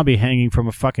zombie hanging from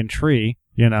a fucking tree,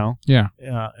 Yeah.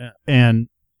 And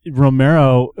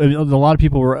Romero, a lot of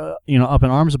people were, up in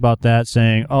arms about that,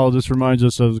 saying, "Oh, this reminds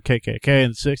us of the KKK in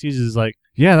the '60s." Is like,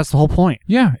 Yeah, that's the whole point.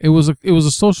 Yeah, it was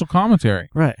a social commentary.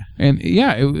 Right. And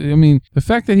yeah, I mean, the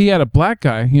fact that he had a black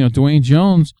guy, Dwayne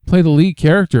Jones, play the lead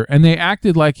character, and they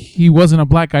acted like he wasn't a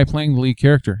black guy playing the lead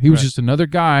character. He was just another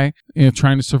guy,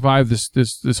 trying to survive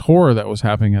this horror that was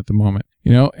happening at the moment.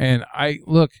 And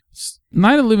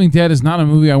Night of the Living Dead is not a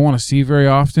movie I want to see very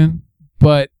often,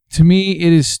 but to me,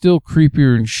 it is still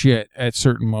creepier and shit at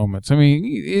certain moments. I mean,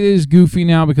 it is goofy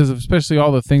now because of especially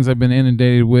all the things I've been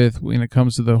inundated with when it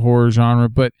comes to the horror genre,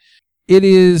 but it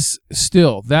is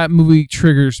still, that movie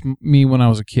triggers me when I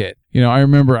was a kid. I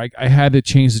remember I had to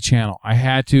change the channel.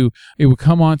 It would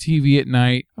come on TV at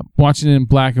night, watching it in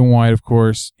black and white, of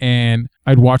course, and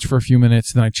I'd watch for a few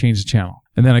minutes, then I'd change the channel.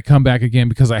 And then I come back again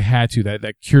because I had to.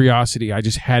 That curiosity, I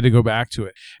just had to go back to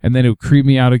it. And then it would creep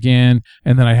me out again,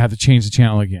 and then I had to change the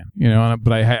channel again.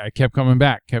 But I kept coming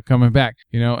back.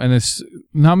 And this,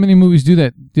 not many movies did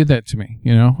that to me.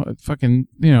 Fucking,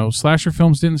 slasher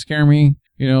films didn't scare me.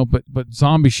 But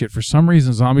zombie shit, for some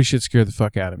reason, zombie shit scared the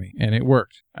fuck out of me, and it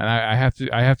worked. And I have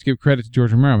to give credit to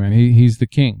George Romero, man. He's the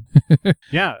king.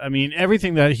 Yeah, I mean,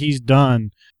 everything that he's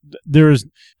done, there is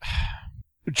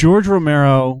George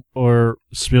Romero or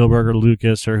Spielberg or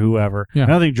Lucas or whoever. Yeah. I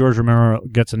don't think George Romero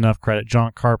gets enough credit.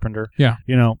 John Carpenter. Yeah.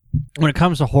 When it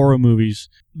comes to horror movies,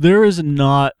 there is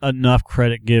not enough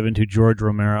credit given to George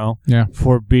Romero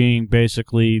for being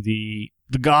basically the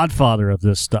godfather of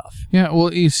this stuff. Yeah,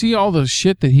 well, you see all the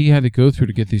shit that he had to go through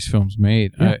to get these films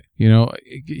made. Yeah.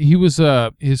 He was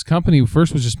his company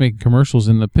first was just making commercials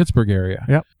in the Pittsburgh area.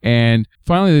 Yep. And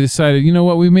finally they decided, you know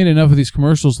what, we've made enough of these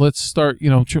commercials. Let's start,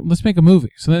 let's make a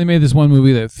movie. So then they made this one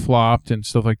movie that flopped and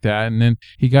stuff like that. And then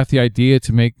he got the idea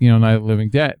to make, Night of the Living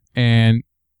Dead. And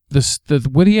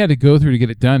what he had to go through to get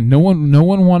it done, no one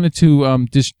wanted to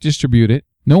distribute it.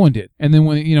 No one did. And then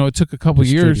when it took a couple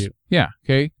years, yeah,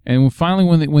 okay. And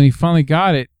when he finally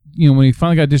got it, when he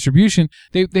finally got distribution,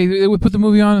 they would put the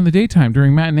movie on in the daytime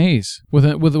during matinees with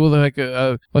like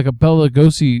a Bela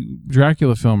Lugosi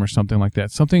Dracula film or something like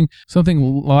that, something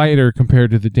lighter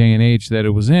compared to the day and age that it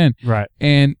was in. Right.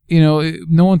 And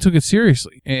no one took it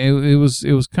seriously. It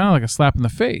was kind of like a slap in the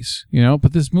face,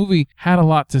 But this movie had a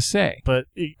lot to say. But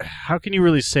how can you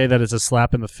really say that it's a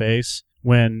slap in the face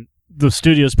when the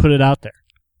studios put it out there?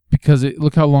 Because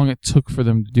look how long it took for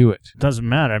them to do it. It doesn't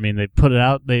matter. I mean, they put it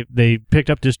out. They picked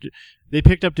up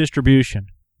distribution.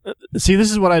 See,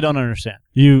 this is what I don't understand.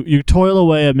 You toil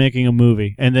away at making a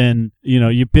movie, and then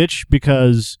you bitch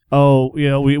because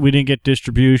we didn't get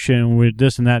distribution with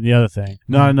this and that and the other thing.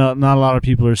 Not a lot of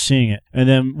people are seeing it. And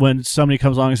then when somebody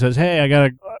comes along and says, "Hey,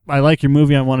 I like your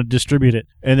movie. I want to distribute it,"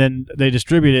 and then they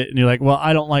distribute it, and you're like, "Well,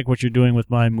 I don't like what you're doing with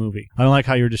my movie. I don't like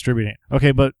how you're distributing it."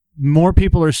 Okay, but more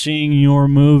people are seeing your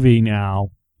movie now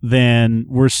than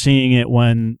we're seeing it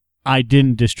when I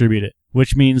didn't distribute it,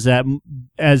 which means that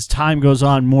as time goes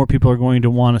on, more people are going to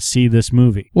want to see this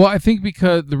movie. Well, I think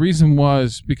because the reason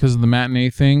was because of the matinee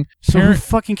thing. So who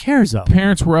fucking cares, though?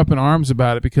 Parents were up in arms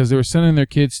about it because they were sending their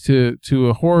kids to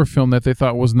a horror film that they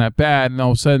thought wasn't that bad, and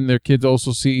all of a sudden their kids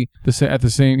also see at the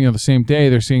same day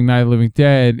they're seeing Night of the Living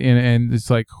Dead, and it's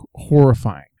like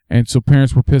horrifying. And so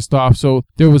parents were pissed off. So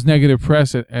there was negative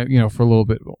press, for a little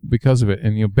bit because of it,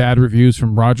 and bad reviews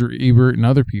from Roger Ebert and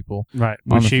other people. Right,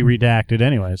 which he redacted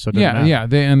anyway. So it doesn't matter. Yeah.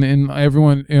 And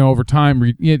everyone over time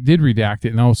did redact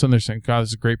it, and all of a sudden they're saying, "God, this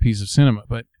is a great piece of cinema."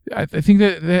 But I think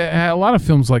that a lot of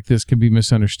films like this can be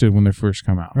misunderstood when they first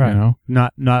come out. Right.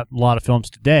 Not a lot of films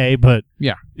today, but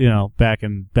yeah, back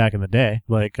in the day,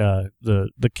 like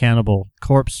the Cannibal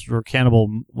Corpse or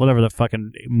Cannibal whatever the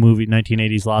fucking movie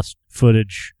 1980s lost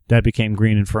footage that became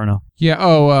Green Inferno. Yeah.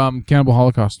 Cannibal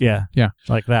Holocaust. Yeah. Yeah.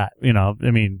 Like that.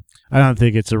 I mean, I don't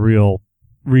think it's a real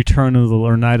Return of the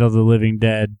or Night of the Living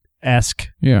Dead esque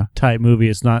type movie.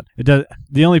 It's not. It does.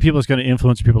 The only people it's going to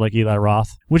influence are people like Eli Roth,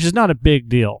 which is not a big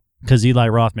deal because Eli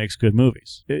Roth makes good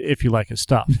movies if you like his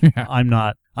stuff. Yeah. I'm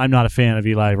not a fan of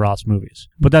Eli Roth's movies,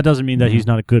 but that doesn't mean that he's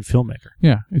not a good filmmaker.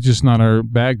 Yeah, it's just not our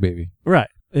bag, baby. Right.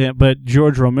 Yeah, but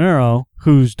George Romero,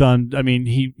 who's done, I mean,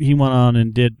 he went on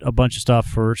and did a bunch of stuff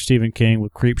for Stephen King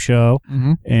with Creepshow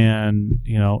and,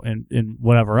 and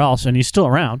whatever else, and he's still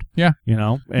around. Yeah.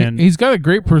 And he's got a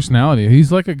great personality.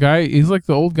 He's like the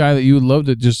old guy that you would love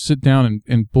to just sit down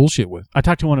and bullshit with. I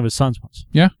talked to one of his sons once.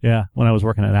 Yeah? Yeah, when I was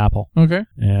working at Apple. Okay.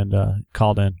 And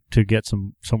called in to get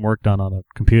some work done on a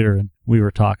computer, and we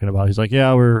were talking about, he's like,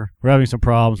 yeah, we're having some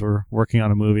problems. We're working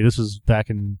on a movie. This was back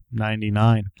in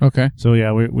 99. Okay. So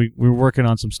yeah, we were working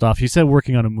on some stuff. He said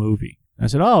working on a movie. I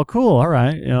said, oh, cool. All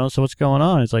right. So what's going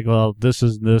on? It's like, well, this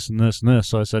is this and this and this.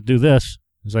 So I said, do this.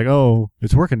 He's like, oh,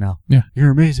 it's working now. Yeah.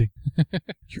 You're amazing.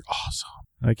 You're awesome.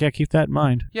 Like, yeah, keep that in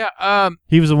mind. Yeah.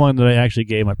 He was the one that I actually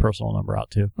gave my personal number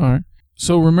out to. All right.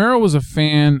 So Romero was a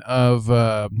fan of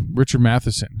Richard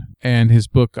Matheson and his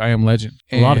book I Am Legend.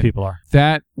 A lot of people are.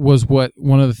 That was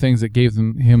one of the things that gave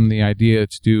him the idea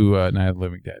to do Night of the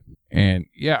Living Dead. And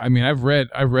yeah, I mean, I've read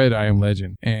I Am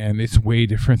Legend, and it's way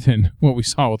different than what we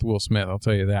saw with Will Smith. I'll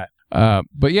tell you that.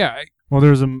 But yeah, well,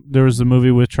 there was a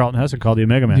movie with Charlton Heston called The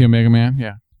Omega Man. The Omega Man,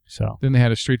 yeah. So then they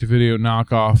had a straight-to-video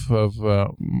knockoff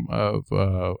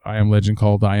of I Am Legend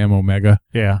called I Am Omega.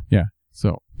 Yeah. Yeah.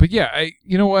 So, but yeah,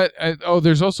 you know what?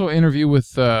 There's also an interview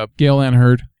with Gail Ann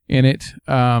Hurd in it,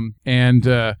 and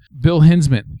Bill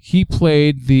Hinsman. He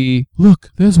played look,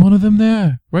 there's one of them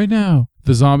there right now.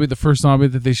 The first zombie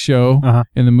that they show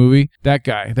in the movie. That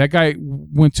guy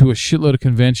went to a shitload of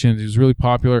conventions. He was really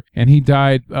popular, and he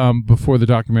died before the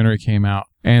documentary came out.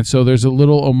 And so there's a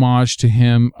little homage to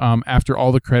him after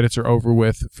all the credits are over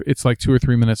with. It's like 2 or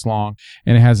 3 minutes long,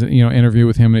 and it has an interview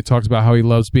with him, and it talks about how he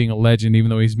loves being a legend, even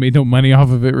though he's made no money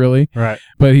off of it, really. Right.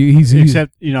 But he's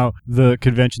except the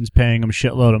convention's paying him a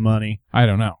shitload of money. I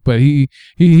don't know, but he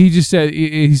just said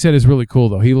he said it's really cool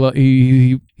though.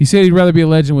 He said he'd rather be a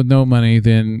legend with no money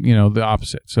than the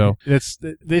opposite. So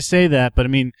they say that, but I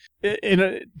mean,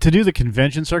 to do the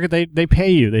convention circuit, they pay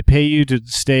you. They pay you to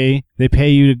stay. They pay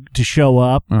you to show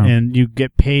up, and you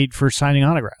get paid for signing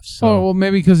autographs. So. Oh well,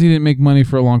 maybe because he didn't make money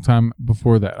for a long time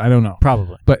before that. I don't know.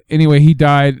 Probably. But anyway, he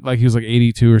died like he was like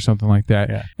 82 or something like that.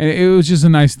 Yeah. And it was just a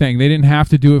nice thing. They didn't have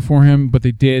to do it for him, but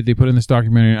they did. They put in this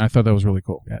documentary, and I thought that was really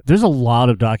cool. Yeah. There's a lot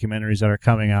of documentaries that are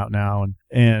coming out now,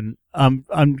 and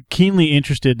I'm keenly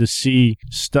interested to see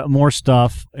more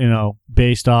stuff,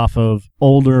 based off of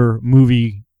older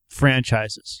movie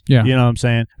franchises. Yeah. You know what I'm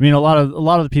saying? I mean, a lot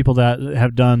of the people that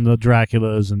have done the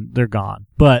Draculas, and they're gone.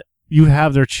 But you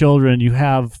have their children, you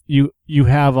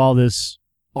have all this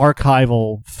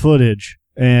archival footage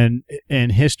and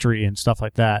history and stuff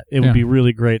like that. It would be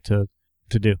really great to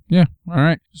do. Yeah. All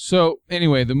right. So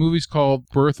anyway, the movie's called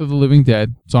Birth of the Living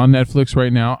Dead. It's on Netflix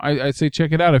right now. I'd say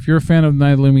check it out. If you're a fan of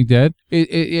Night of the Living Dead,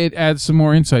 it adds some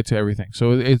more insight to everything.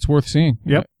 So it's worth seeing.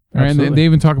 Yep. And they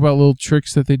even talk about little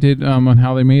tricks that they did on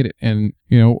how they made it, and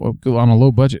on a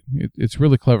low budget. It's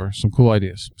really clever. Some cool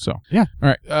ideas. So yeah. All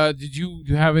right. Did you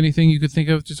have anything you could think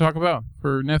of to talk about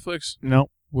for Netflix? No.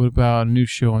 What about a new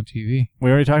show on TV? We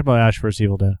already talked about Ash vs.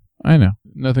 Evil Dead. I know.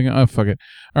 Nothing. Oh, fuck it.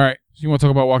 All right. So you want to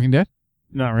talk about Walking Dead?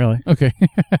 Not really. Okay.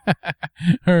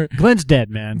 All right. Glenn's dead,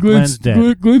 man. Glenn's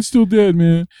dead. Glenn's still dead,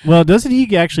 man. Well, doesn't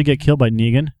he actually get killed by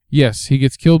Negan? Yes, he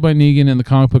gets killed by Negan in the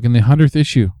comic book in the 100th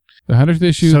issue. The 100th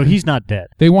issue. So he's not dead.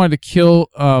 They wanted to kill.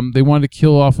 They wanted to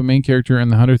kill off a main character in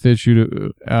the 100th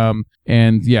issue.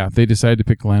 And yeah, they decided to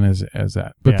pick Glenn as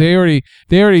that. But they already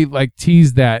like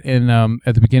teased that in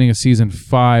at the beginning of season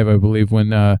 5, I believe, when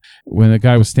the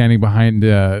guy was standing behind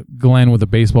Glenn with a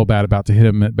baseball bat about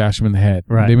to bash him in the head.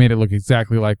 Right. They made it look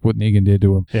exactly like what Negan did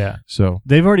to him. Yeah. So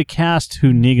they've already cast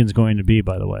who Negan's going to be,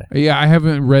 by the way. Yeah, I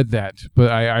haven't read that,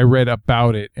 but I read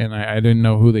about it, and I didn't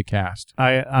know who they cast.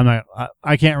 I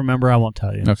can't remember. I won't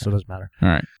tell you. Okay. So it doesn't matter. All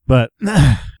right. But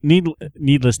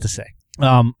needless to say,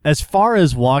 as far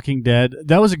as Walking Dead,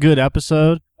 that was a good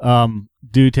episode.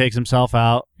 Dude takes himself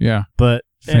out. Yeah. But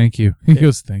thank you. He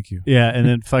goes, thank you. Yeah, and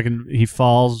then fucking he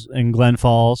falls, and Glenn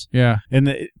falls. Yeah.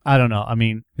 And I don't know. I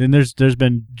mean, and there's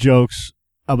been jokes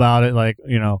about it, like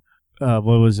what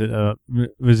was it?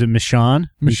 Was it Michonne?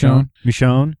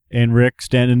 Michonne, and Rick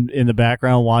standing in the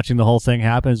background watching the whole thing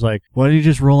happen. Is like, why didn't you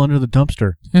just roll under the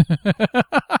dumpster?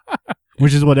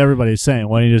 Which is what everybody's saying.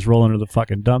 Why don't you just roll under the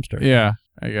fucking dumpster? Yeah,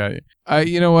 I got it.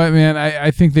 You know what, man?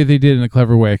 I think that they did it in a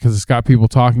clever way because it's got people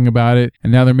talking about it, and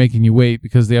now they're making you wait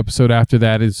because the episode after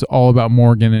that is all about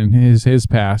Morgan and his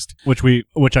past,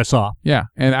 which I saw. Yeah,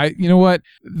 and you know what?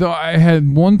 Though I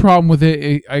had one problem with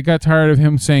it, I got tired of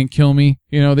him saying "kill me."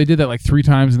 They did that like 3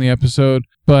 times in the episode.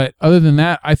 But other than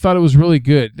that, I thought it was really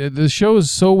good. The show is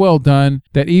so well done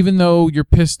that even though you're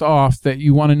pissed off that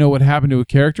you want to know what happened to a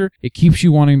character, it keeps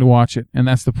you wanting to watch it, and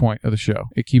that's the point of the show.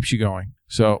 It keeps you going.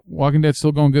 So Walking Dead's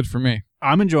still going good for me.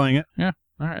 I'm enjoying it. Yeah.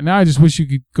 All right. Now I just wish you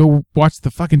could go watch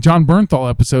the fucking John Bernthal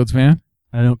episodes, man.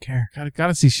 I don't care.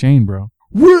 Gotta see Shane, bro.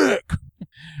 Rick!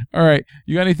 All right.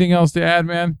 You got anything else to add,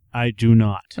 man? I do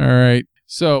not. All right.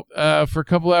 So, for a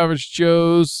couple average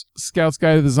Joes, Scout's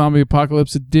Guide to the Zombie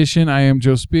Apocalypse Edition, I am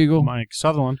Joe Spiegel. Mike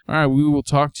Sutherland. All right. We will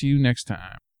talk to you next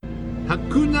time.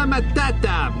 Hakuna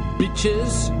Matata,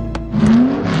 bitches.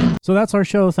 So that's our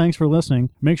show. Thanks for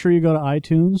listening. Make sure you go to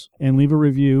iTunes and leave a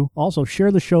review. Also,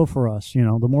 share the show for us.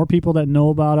 The more people that know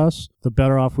about us, the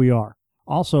better off we are.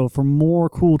 Also, for more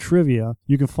cool trivia,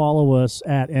 you can follow us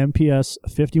at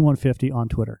MPS5150 on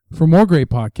Twitter. For more great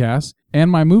podcasts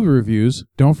and my movie reviews,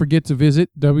 don't forget to visit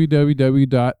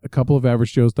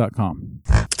www.acoupleofaveragejoes.com.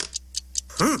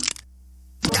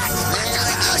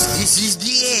 This is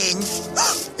the end.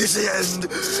 It's the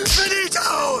end.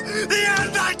 Finito! The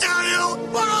end, I tell you!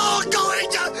 We're all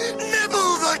going to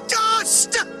nibble the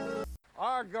dust!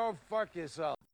 Or go fuck yourself.